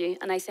something of you,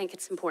 and I think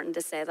it's important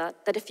to say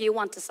that if you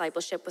want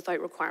discipleship without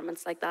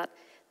requirements like that,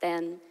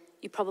 then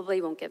you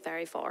probably won't get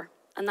very far.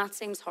 And that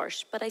seems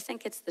harsh, but I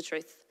think it's the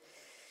truth.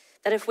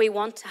 That if we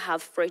want to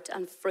have fruit,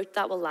 and fruit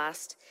that will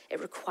last,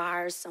 it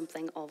requires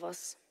something of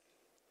us.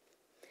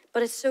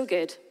 But it's so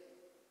good.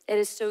 It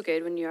is so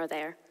good when you're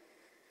there.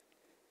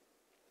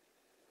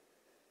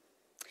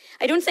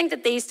 I don't think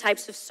that these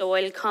types of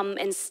soil come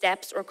in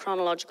steps or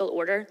chronological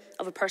order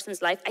of a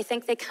person's life. I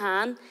think they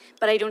can,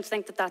 but I don't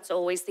think that that's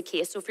always the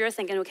case. So if you're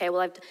thinking, okay, well,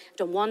 I've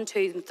done 1,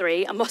 2, and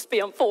 3, I must be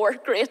on 4,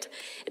 great.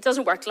 It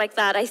doesn't work like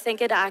that. I think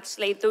it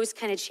actually, those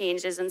kind of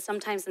changes, and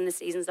sometimes in the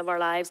seasons of our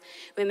lives,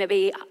 we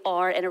maybe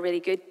are in a really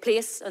good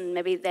place, and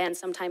maybe then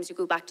sometimes you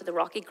go back to the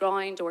rocky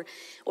ground or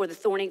the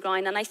thorny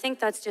ground, and I think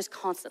that's just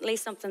constantly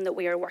something that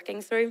we are working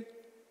through.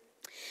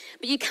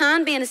 But you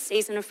can be in a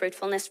season of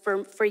fruitfulness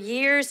for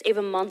years,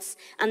 even months,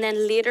 and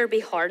then later be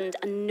hardened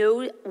and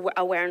no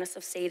awareness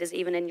of seed is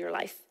even in your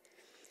life.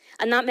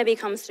 And that maybe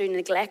comes through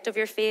neglect of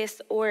your faith,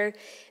 or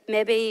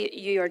maybe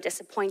you are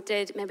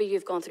disappointed, maybe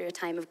you've gone through a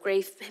time of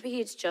grief, maybe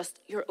it's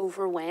just you're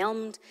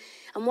overwhelmed.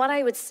 And what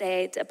I would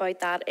say about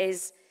that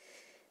is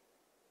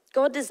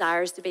God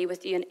desires to be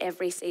with you in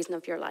every season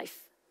of your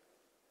life.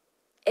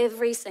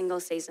 Every single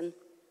season.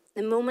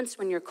 The moments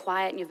when you're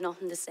quiet and you've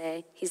nothing to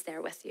say, he's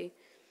there with you.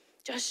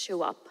 Just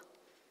show up,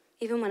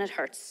 even when it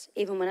hurts,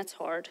 even when it's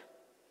hard.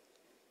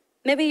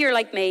 Maybe you're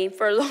like me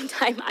for a long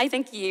time, I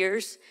think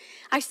years.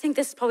 I think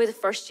this is probably the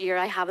first year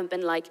I haven't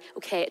been like,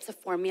 okay, it's a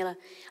formula.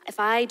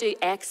 If I do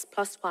X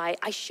plus Y,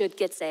 I should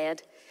get Z.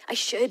 I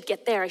should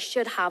get there, I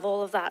should have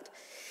all of that.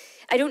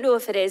 I don't know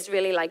if it is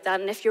really like that,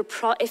 and if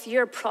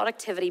you're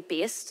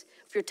productivity-based,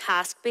 if you're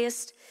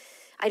task-based,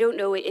 I don't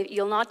know,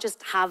 you'll not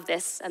just have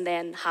this and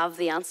then have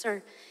the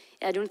answer.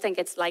 I don't think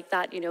it's like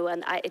that,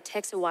 and it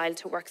takes a while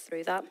to work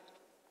through that.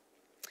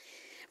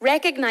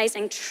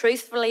 Recognizing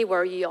truthfully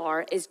where you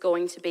are is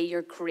going to be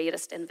your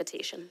greatest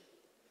invitation.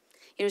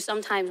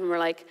 Sometimes when we're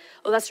like,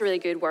 oh, that's a really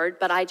good word,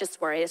 but I just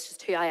worry, it's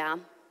just who I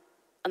am.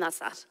 And that's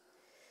that.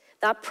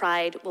 That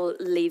pride will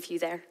leave you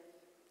there.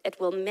 It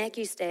will make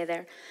you stay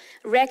there.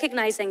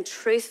 Recognizing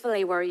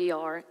truthfully where you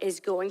are is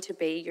going to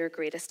be your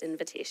greatest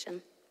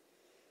invitation.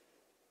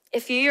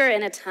 If you're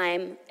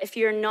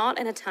not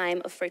in a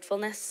time of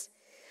fruitfulness,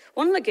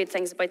 one of the good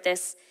things about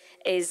this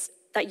is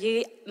that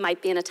you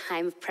might be in a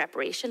time of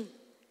preparation.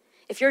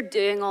 If you're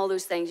doing all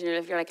those things,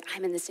 if you're like,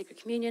 I'm in the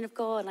secret communion of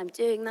God and I'm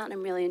doing that and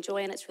I'm really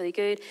enjoying it, it's really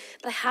good,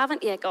 but I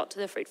haven't yet got to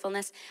the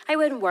fruitfulness, I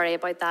wouldn't worry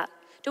about that.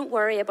 Don't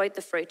worry about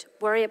the fruit.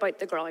 Worry about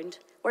the ground.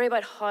 Worry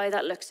about how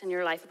that looks in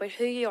your life, about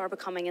who you are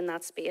becoming in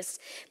that space,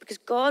 because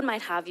God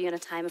might have you in a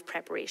time of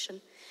preparation.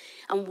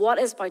 And what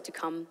is about to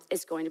come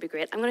is going to be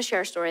great. I'm going to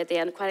share a story at the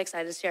end. I'm quite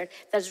excited to share it.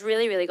 That's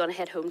really, really going to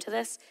hit home to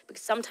this,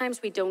 because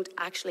sometimes we don't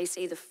actually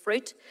see the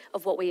fruit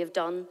of what we have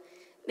done,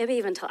 maybe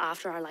even until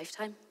after our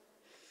lifetime.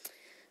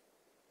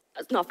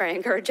 It's not very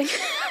encouraging.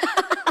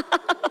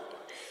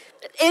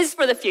 It is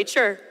for the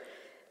future.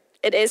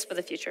 It is for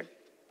the future.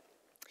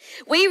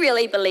 We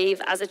really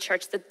believe as a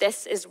church that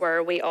this is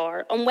where we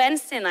are. On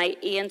Wednesday night,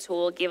 Ian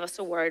Toole gave us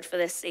a word for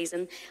this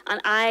season,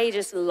 and I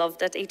just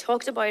loved it. He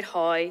talked about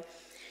how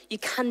you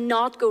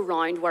cannot go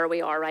round where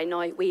we are right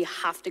now. We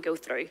have to go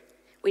through.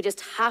 We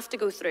just have to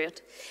go through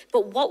it.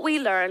 But what we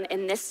learn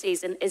in this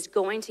season is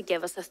going to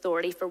give us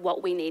authority for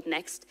what we need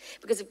next.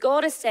 Because if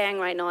God is saying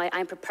right now,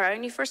 I'm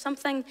preparing you for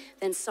something,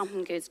 then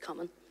something good's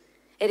coming.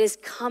 It is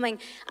coming.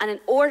 And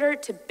in order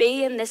to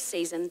be in this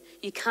season,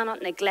 you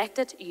cannot neglect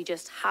it. You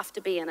just have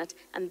to be in it.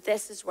 And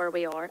this is where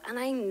we are. And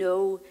I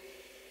know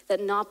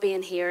that not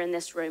being here in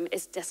this room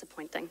is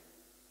disappointing.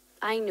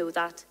 I know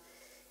that.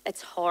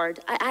 It's hard.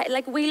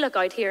 Like we look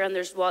out here and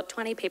there's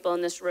 20 people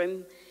in this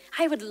room.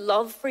 I would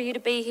love for you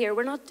to be here.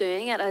 We're not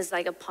doing it as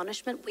like a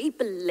punishment. We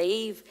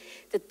believe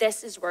that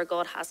this is where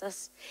God has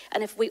us.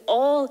 And if we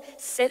all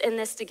sit in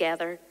this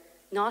together,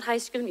 not High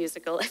School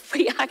Musical, if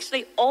we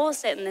actually all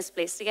sit in this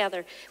place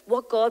together,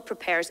 what God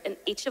prepares in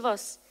each of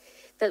us,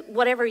 that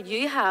whatever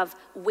you have,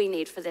 we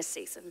need for this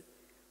season.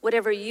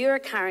 Whatever you're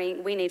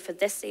carrying, we need for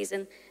this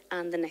season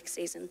and the next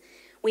season.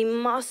 We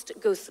must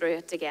go through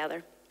it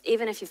together,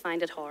 even if you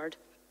find it hard.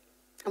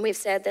 And we've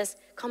said this,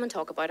 come and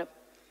talk about it.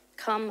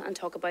 Come and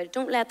talk about it.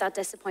 Don't let that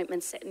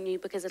disappointment sit in you,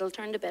 because it'll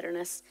turn to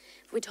bitterness.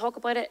 If we talk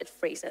about it, it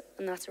frees it,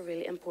 and that's a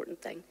really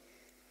important thing.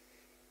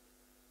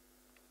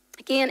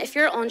 Again, if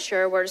you're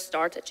unsure where to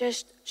start,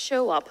 just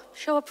show up.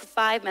 Show up for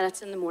 5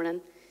 minutes in the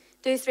morning.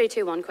 Do 3,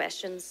 2, 1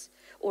 questions,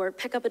 or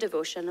pick up a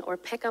devotion, or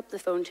pick up the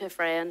phone to a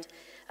friend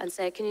and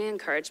say, can you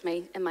encourage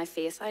me in my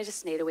faith? I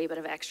just need a wee bit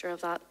of extra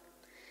of that.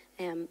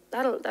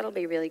 That'll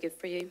be really good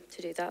for you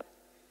to do that.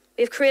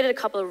 We've created a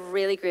couple of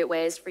really great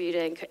ways for you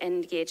to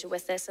engage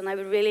with this, and I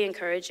would really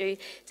encourage you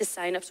to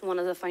sign up to one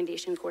of the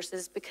foundation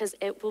courses, because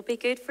it will be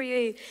good for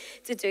you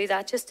to do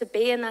that, just to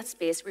be in that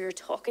space where you're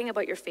talking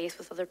about your faith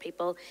with other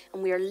people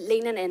and we are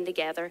leaning in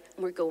together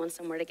and we're going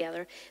somewhere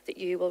together, that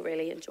you will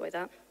really enjoy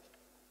that.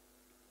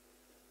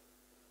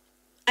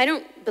 I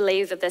don't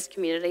believe that this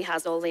community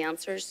has all the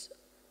answers.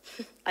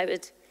 I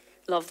would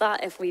love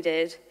that if we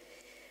did.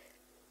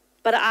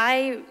 But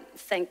I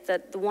think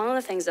that one of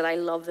the things that I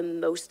love the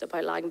most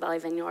about Lagan Valley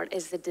Vineyard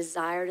is the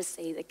desire to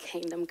see the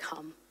kingdom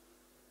come.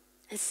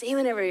 And see,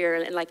 whenever you're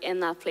in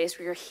that place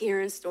where you're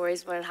hearing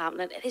stories about it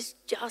happening, it is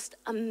just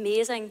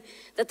amazing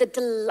that the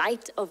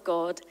delight of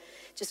God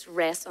just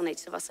rests on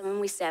each of us. And when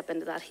we step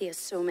into that, he has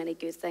so many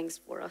good things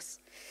for us.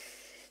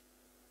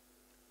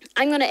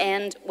 I'm going to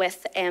end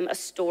with a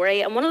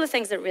story. And one of the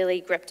things that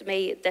really gripped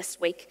me this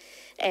week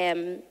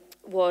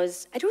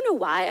was, I don't know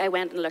why I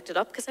went and looked it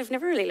up, because I've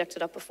never really looked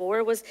it up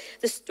before, was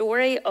the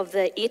story of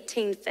the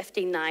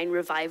 1859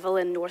 revival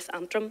in North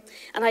Antrim.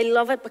 And I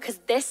love it because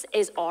this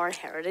is our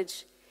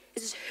heritage.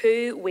 This is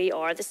who we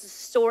are. This is a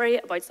story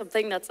about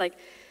something that's how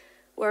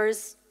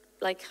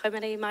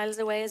many miles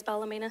away is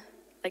Ballymena?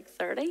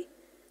 30? Is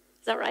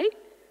that right?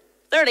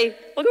 30.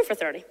 We'll go for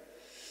 30.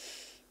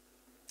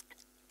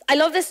 I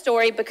love this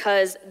story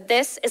because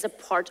this is a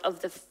part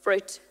of the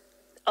fruit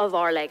of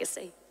our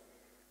legacy.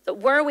 That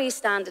where we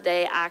stand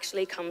today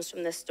actually comes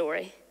from this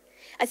story.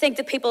 I think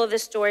the people of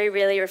this story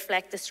really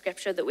reflect the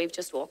scripture that we've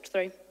just walked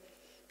through.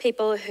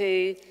 People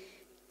who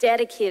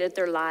dedicated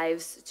their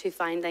lives to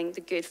finding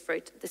the good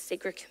fruit, the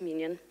secret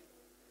communion.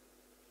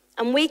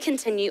 And we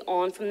continue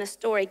on from this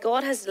story.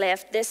 God has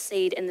left this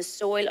seed in the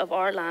soil of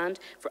our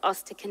land for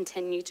us to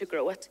continue to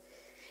grow it.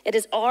 It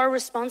is our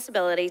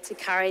responsibility to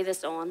carry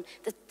this on,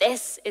 that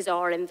this is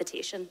our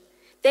invitation.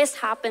 This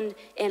happened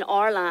in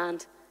our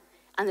land,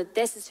 and that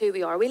this is who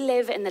we are. We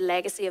live in the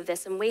legacy of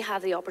this, and we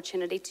have the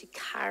opportunity to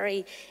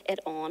carry it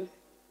on.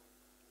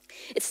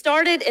 It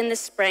started in the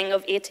spring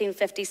of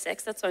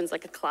 1856. That sounds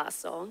like a class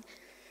song.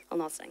 I'll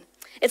not sing.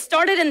 It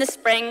started in the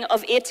spring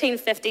of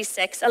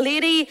 1856. A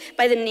lady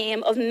by the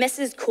name of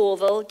Mrs.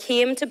 Colville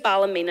came to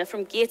Ballymena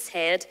from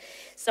Gateshead,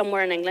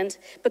 somewhere in England,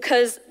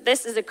 because,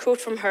 this is a quote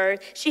from her,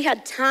 she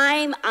had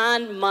time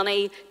and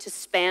money to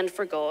spend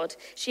for God.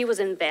 She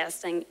was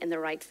investing in the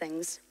right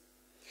things.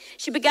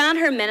 She began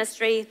her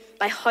ministry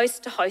by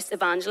house-to-house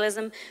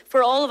evangelism.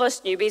 For all of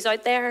us newbies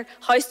out there,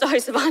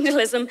 house-to-house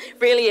evangelism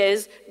really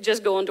is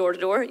just going door to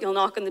door. You'll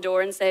knock on the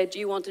door and say, do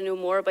you want to know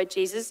more about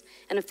Jesus?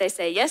 And if they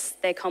say yes,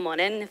 they come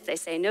on in. If they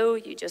say no,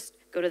 you just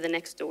go to the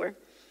next door.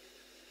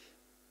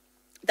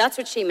 That's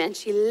what she meant.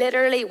 She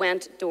literally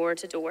went door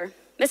to door.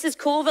 Mrs.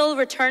 Colville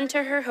returned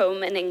to her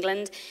home in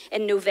England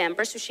in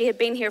November, so she had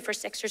been here for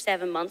 6 or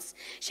 7 months.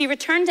 She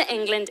returned to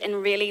England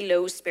in really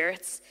low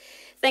spirits.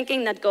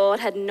 thinking that God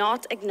had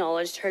not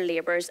acknowledged her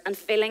labours and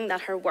feeling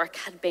that her work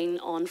had been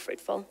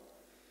unfruitful.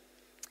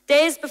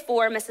 Days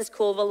before Mrs.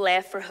 Colville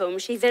left for home,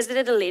 she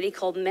visited a lady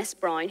called Miss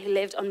Brown who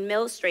lived on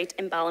Mill Street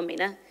in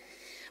Ballymena.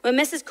 When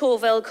Mrs.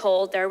 Colville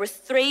called, there were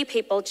 3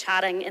 people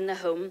chatting in the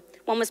home.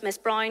 One was Miss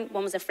Brown,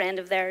 one was a friend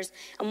of theirs,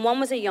 and one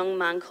was a young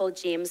man called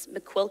James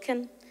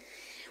McQuilkin.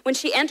 When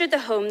she entered the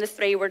home, the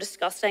 3 were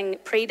discussing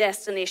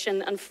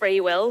predestination and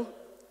free will.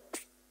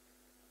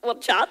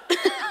 What chat?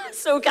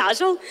 So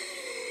casual.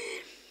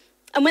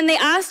 And when they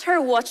asked her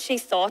what she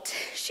thought,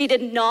 she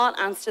did not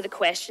answer the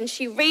question.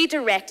 She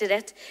redirected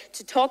it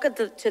to talk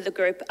to the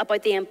group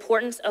about the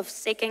importance of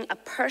seeking a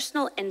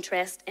personal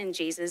interest in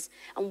Jesus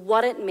and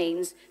what it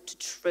means to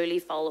truly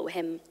follow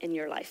him in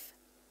your life.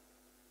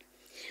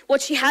 What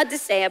she had to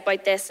say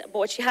about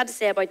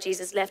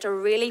Jesus left a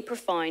really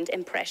profound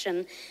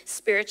impression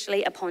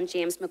spiritually upon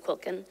James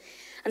McQuilkin.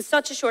 And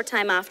such a short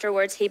time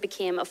afterwards, he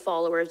became a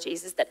follower of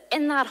Jesus, that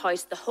in that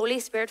house, the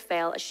Holy Spirit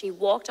fell as she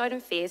walked out in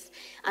faith,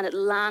 and it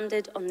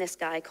landed on this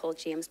guy called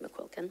James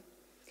McQuilkin.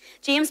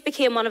 James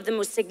became one of the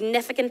most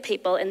significant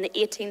people in the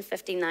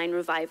 1859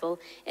 revival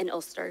in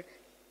Ulster.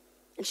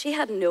 And she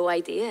had no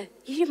idea.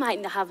 You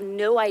might have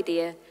no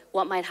idea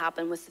what might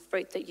happen with the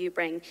fruit that you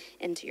bring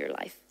into your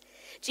life.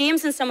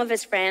 James and some of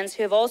his friends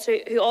who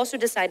also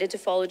decided to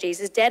follow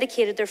Jesus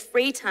dedicated their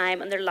free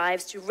time and their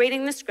lives to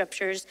reading the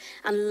scriptures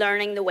and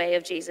learning the way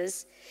of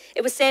Jesus.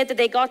 It was said that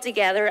they got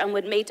together and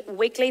would meet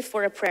weekly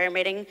for a prayer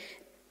meeting,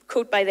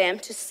 quote by them,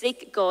 to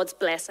seek God's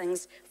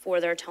blessings for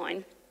their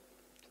town.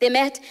 They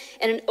met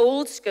in an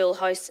old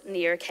schoolhouse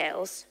near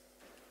Kells.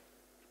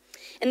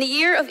 In the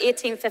year of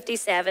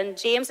 1857,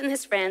 James and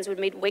his friends would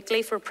meet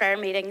weekly for prayer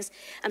meetings,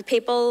 and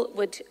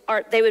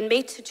they would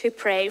meet to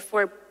pray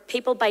for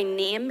people by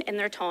name in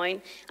their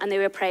town, and they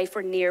would pray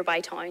for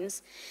nearby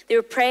towns. They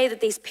would pray that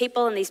these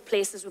people and these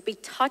places would be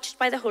touched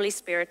by the Holy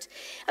Spirit,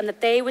 and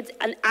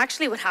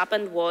actually what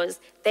happened was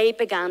they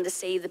began to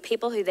see the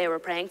people who they were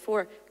praying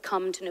for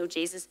come to know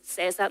Jesus. It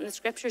says that in the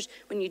scriptures.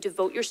 When you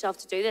devote yourself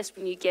to do this,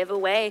 when you give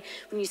away,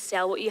 when you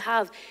sell what you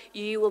have,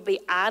 it will be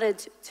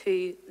added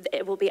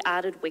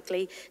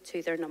weekly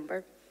to their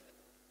number.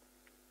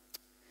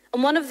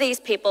 And one of these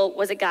people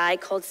was a guy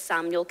called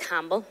Samuel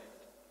Campbell.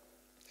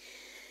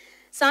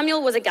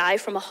 Samuel was a guy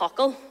from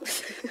Aughackel.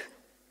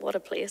 What a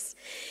place.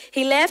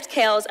 He left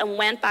Kells and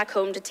went back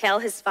home to tell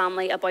his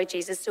family about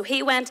Jesus. So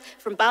he went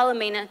from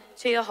Ballymena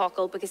to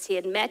Aughackel because he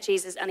had met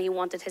Jesus and he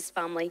wanted his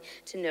family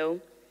to know.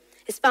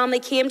 His family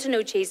came to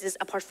know Jesus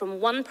apart from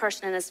one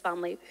person in his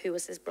family who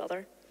was his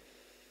brother.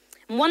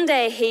 And one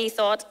day he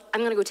thought,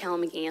 I'm going to go tell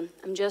him again.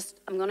 I'm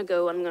going to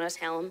go and I'm going to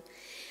tell him.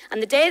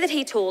 And the day that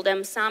he told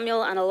him,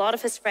 Samuel and a lot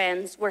of his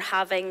friends were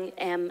having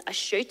a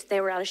shoot. They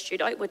were at a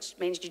shootout, which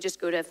means you just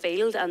go to a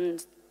field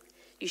and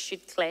you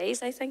shoot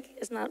clays, I think.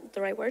 Isn't that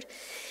the right word?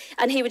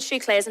 And he would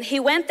shoot clays. And he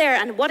went there,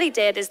 and what he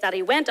did is that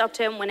he went up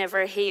to him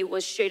whenever he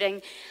was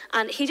shooting,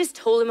 and he just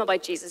told him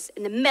about Jesus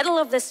in the middle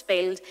of this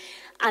field.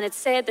 And it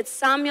said that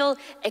Samuel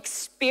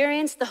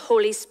experienced the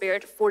Holy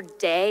Spirit for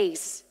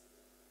days.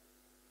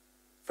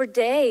 For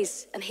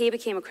days, and he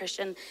became a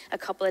Christian a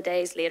couple of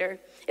days later.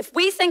 If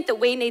we think that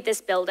we need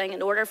this building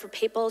in order for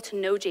people to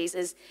know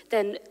Jesus,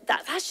 then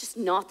that's just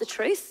not the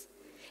truth.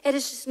 It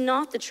is just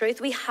not the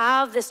truth. We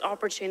have this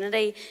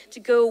opportunity to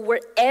go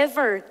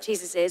wherever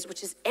Jesus is,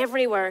 which is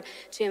everywhere,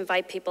 to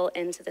invite people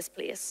into this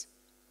place.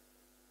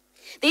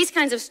 These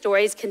kinds of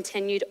stories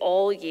continued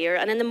all year,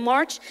 and on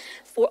March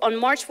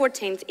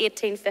 14th,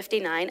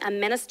 1859, a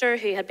minister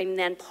who had been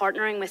then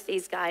partnering with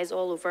these guys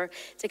all over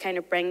to kind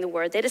of bring the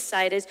word, they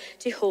decided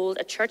to hold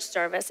a church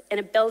service in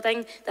a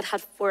building that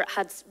had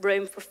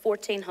room for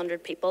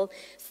 1,400 people.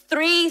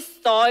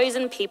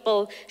 3,000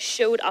 people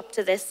showed up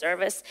to this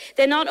service.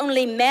 They not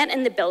only met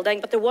in the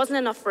building, but there wasn't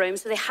enough room,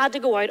 so they had to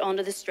go out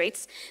onto the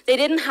streets. They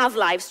didn't have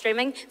live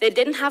streaming. They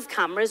didn't have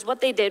cameras.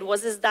 What they did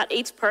was that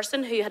each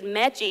person who had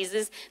met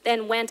Jesus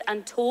then went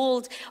and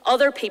told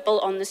other people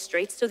on the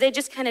streets. So they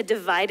just kind of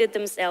divided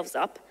themselves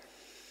up.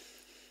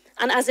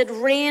 And as it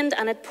rained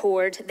and it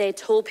poured, they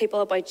told people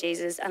about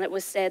Jesus, and it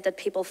was said that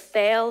people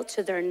fell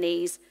to their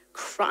knees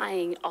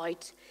crying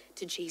out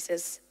to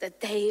Jesus that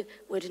they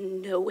would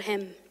know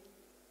him.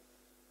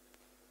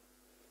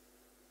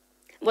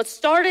 What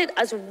started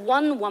as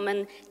one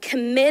woman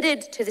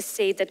committed to the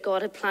seed that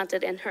God had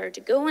planted in her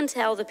to go and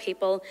tell the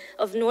people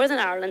of Northern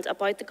Ireland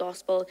about the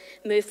gospel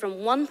moved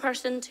from one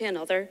person to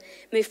another,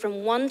 moved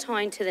from one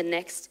town to the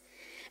next.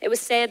 It was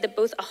said that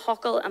both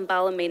Aughackel and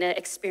Ballymena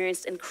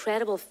experienced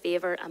incredible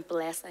favour and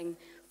blessing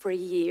for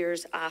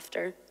years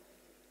after.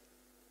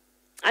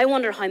 I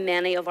wonder how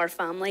many of our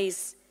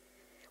families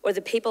or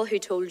the people who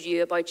told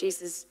you about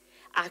Jesus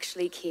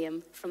actually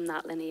came from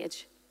that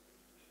lineage.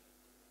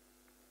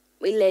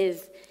 We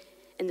live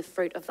in the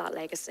fruit of that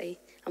legacy,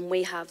 and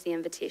we have the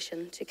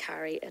invitation to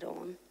carry it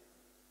on.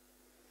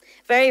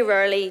 Very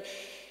rarely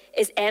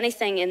is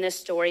anything in this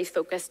story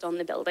focused on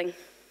the building.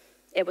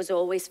 It was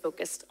always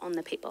focused on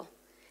the people.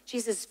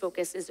 Jesus'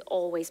 focus is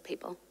always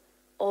people,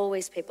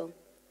 always people.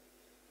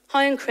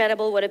 How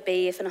incredible would it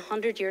be if in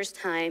 100 years'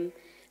 time,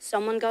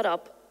 someone got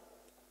up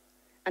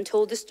and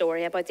told the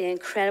story about the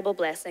incredible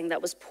blessing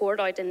that was poured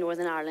out in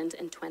Northern Ireland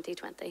in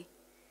 2020.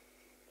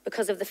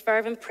 Because of the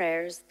fervent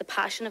prayers, the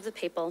passion of the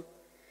people,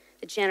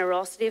 the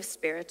generosity of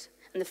spirit,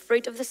 and the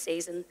fruit of the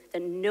season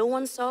that no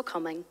one saw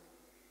coming,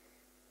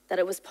 that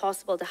it was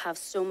possible to have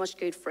so much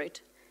good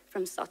fruit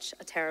from such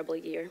a terrible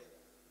year.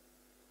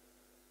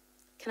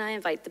 Can I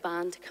invite the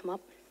band to come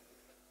up?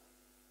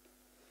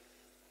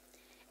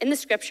 In the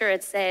scripture,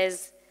 it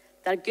says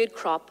that a good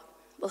crop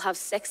will have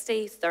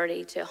 60,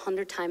 30 to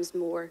 100 times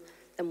more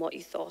than what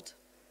you thought.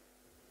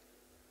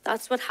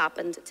 That's what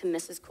happened to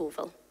Mrs.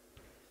 Colville.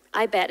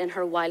 I bet in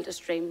her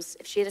wildest dreams,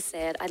 if she had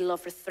said, I'd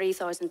love for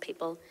 3,000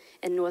 people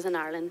in Northern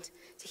Ireland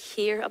to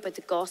hear about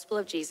the gospel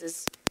of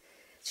Jesus,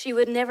 she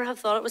would never have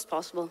thought it was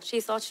possible.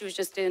 She thought she was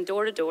just doing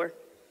door to door.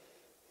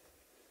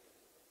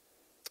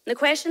 The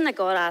question that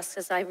God asks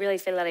us, I really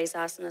feel that he's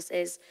asking us,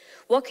 is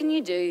what can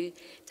you do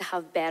to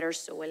have better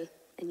soil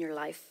in your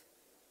life?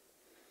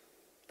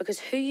 Because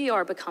who you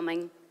are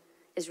becoming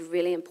is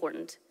really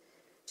important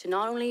to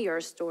not only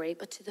your story,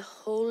 but to the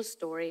whole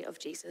story of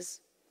Jesus.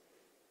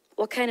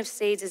 What kind of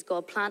seeds is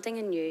God planting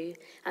in you,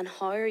 and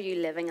how are you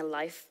living a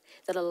life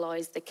that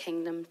allows the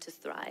kingdom to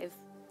thrive?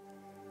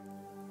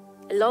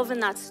 I love in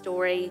that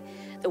story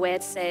the way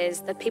it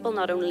says that people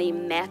not only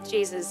met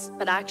Jesus,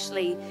 but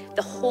actually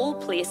the whole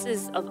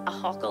places of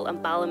Ahackle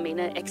and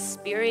Ballymena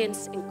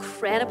experienced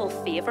incredible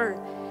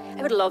favour.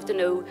 I would love to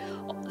know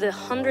the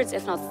hundreds,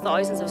 if not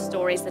thousands, of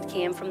stories that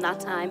came from that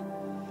time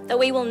that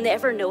we will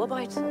never know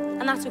about.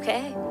 And that's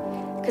okay,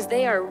 because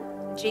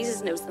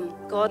Jesus knows them,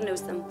 God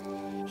knows them.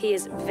 He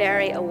is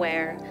very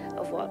aware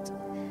of what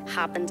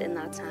happened in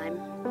that time.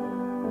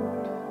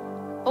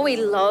 What we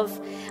love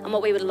and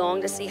what we would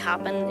long to see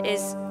happen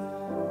is,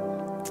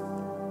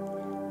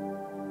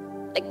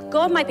 like,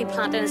 God might be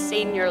planting a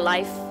seed in your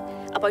life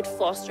about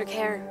foster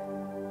care.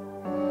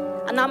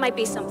 And that might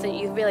be something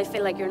you really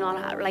feel like you're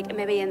not, like,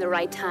 maybe in the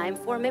right time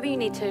for. Maybe you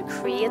need to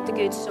create the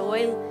good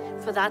soil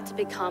for that to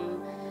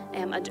become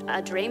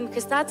a dream,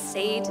 because that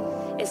seed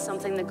is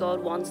something that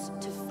God wants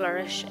to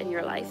flourish in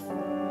your life.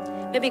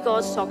 Maybe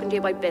God's talking to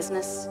you about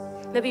business.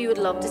 Maybe you would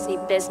love to see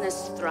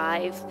business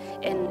thrive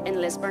in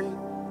Lisburn.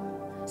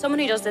 Someone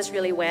who does this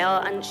really well,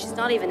 and she's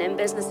not even in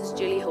business, is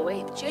Julie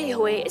Hoey. Julie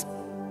Hoey is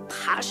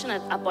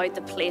passionate about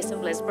the place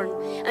of Lisburn,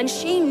 and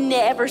she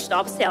never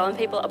stops telling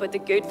people about the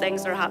good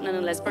things that are happening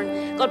in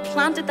Lisburn. God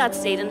planted that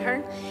seed in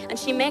her, and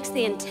she makes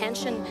the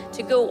intention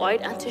to go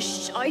out and to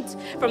shout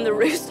from the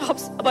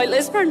rooftops about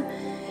Lisburn.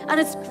 And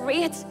it's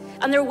great,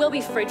 and there will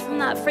be fruit from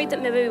that, fruit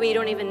that maybe we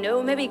don't even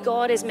know. Maybe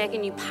God is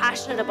making you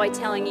passionate about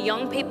telling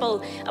young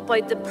people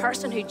about the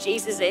person who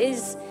Jesus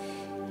is.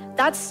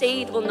 That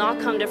seed will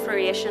not come to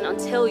fruition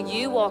until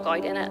you walk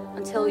out in it,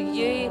 until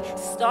you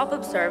stop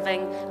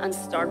observing and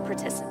start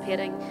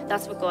participating.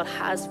 That's what God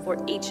has for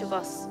each of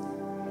us,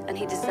 and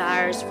he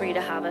desires for you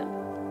to have it.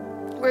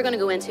 We're going to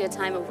go into a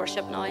time of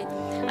worship now.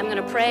 I'm going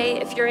to pray.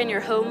 If you're in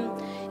your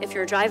home, if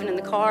you're driving in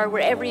the car,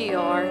 wherever you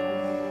are,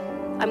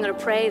 I'm going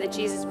to pray that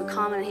Jesus would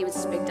come and he would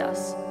speak to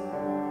us.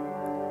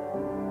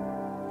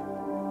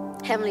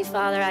 Heavenly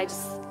Father,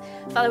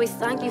 Father, we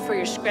thank you for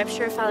your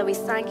scripture. Father, we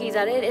thank you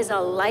that it is a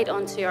light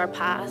unto our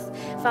path.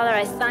 Father,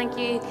 I thank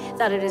you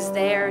that it is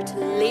there to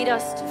lead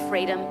us to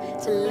freedom,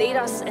 to lead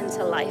us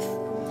into life.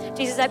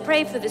 Jesus, I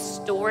pray for the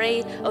story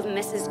of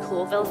Mrs.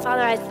 Colville.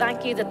 Father, I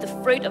thank you that the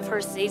fruit of her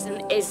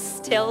season is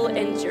still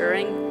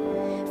enduring.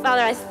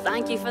 Father, I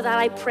thank you for that.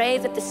 I pray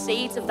that the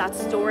seeds of that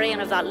story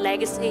and of that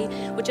legacy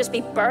would just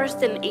be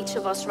birthed in each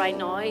of us right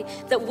now,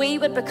 that we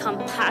would become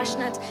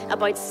passionate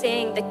about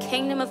seeing the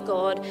kingdom of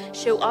God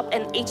show up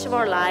in each of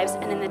our lives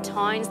and in the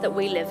towns that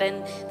we live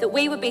in, that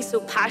we would be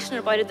so passionate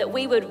about it, that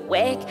we would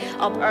wake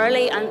up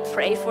early and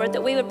pray for it,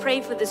 that we would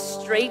pray for the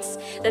streets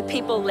that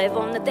people live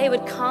on, that they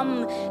would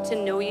come to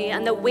know you,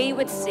 and that we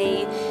would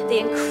see the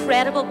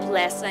incredible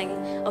blessing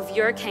of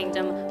your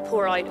kingdom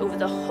pour out over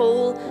the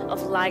whole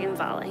of Lagan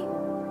Valley.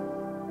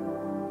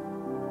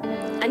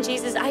 And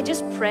Jesus, I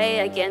just pray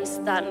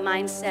against that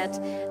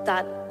mindset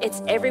that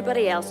it's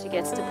everybody else who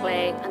gets to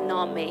play and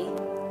not me.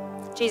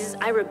 Jesus,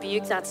 I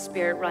rebuke that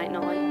spirit right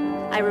now.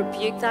 I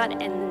rebuke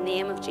that in the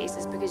name of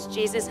Jesus, because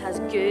Jesus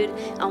has good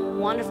and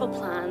wonderful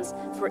plans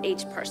for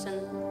each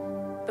person.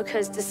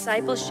 Because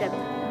discipleship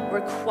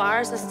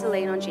requires us to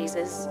lean on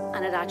Jesus,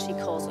 and it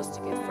actually calls us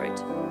to good fruit.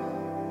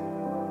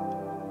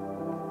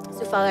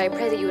 So Father, I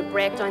pray that you would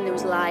break down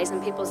those lies in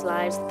people's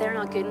lives, that they're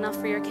not good enough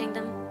for your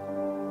kingdom,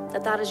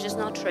 that is just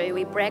not true.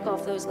 We break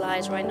off those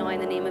lies right now in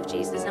the name of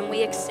Jesus, and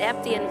we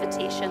accept the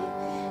invitation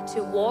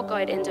to walk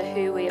out into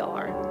who we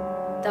are,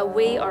 that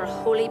we are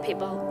holy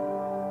people,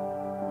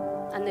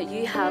 and that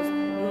you have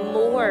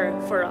more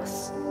for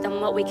us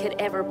than what we could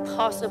ever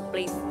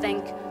possibly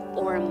think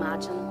or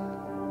imagine,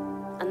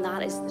 and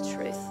that is the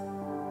truth.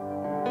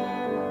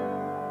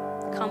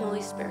 Come,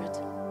 Holy Spirit,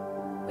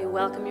 we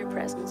welcome your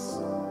presence.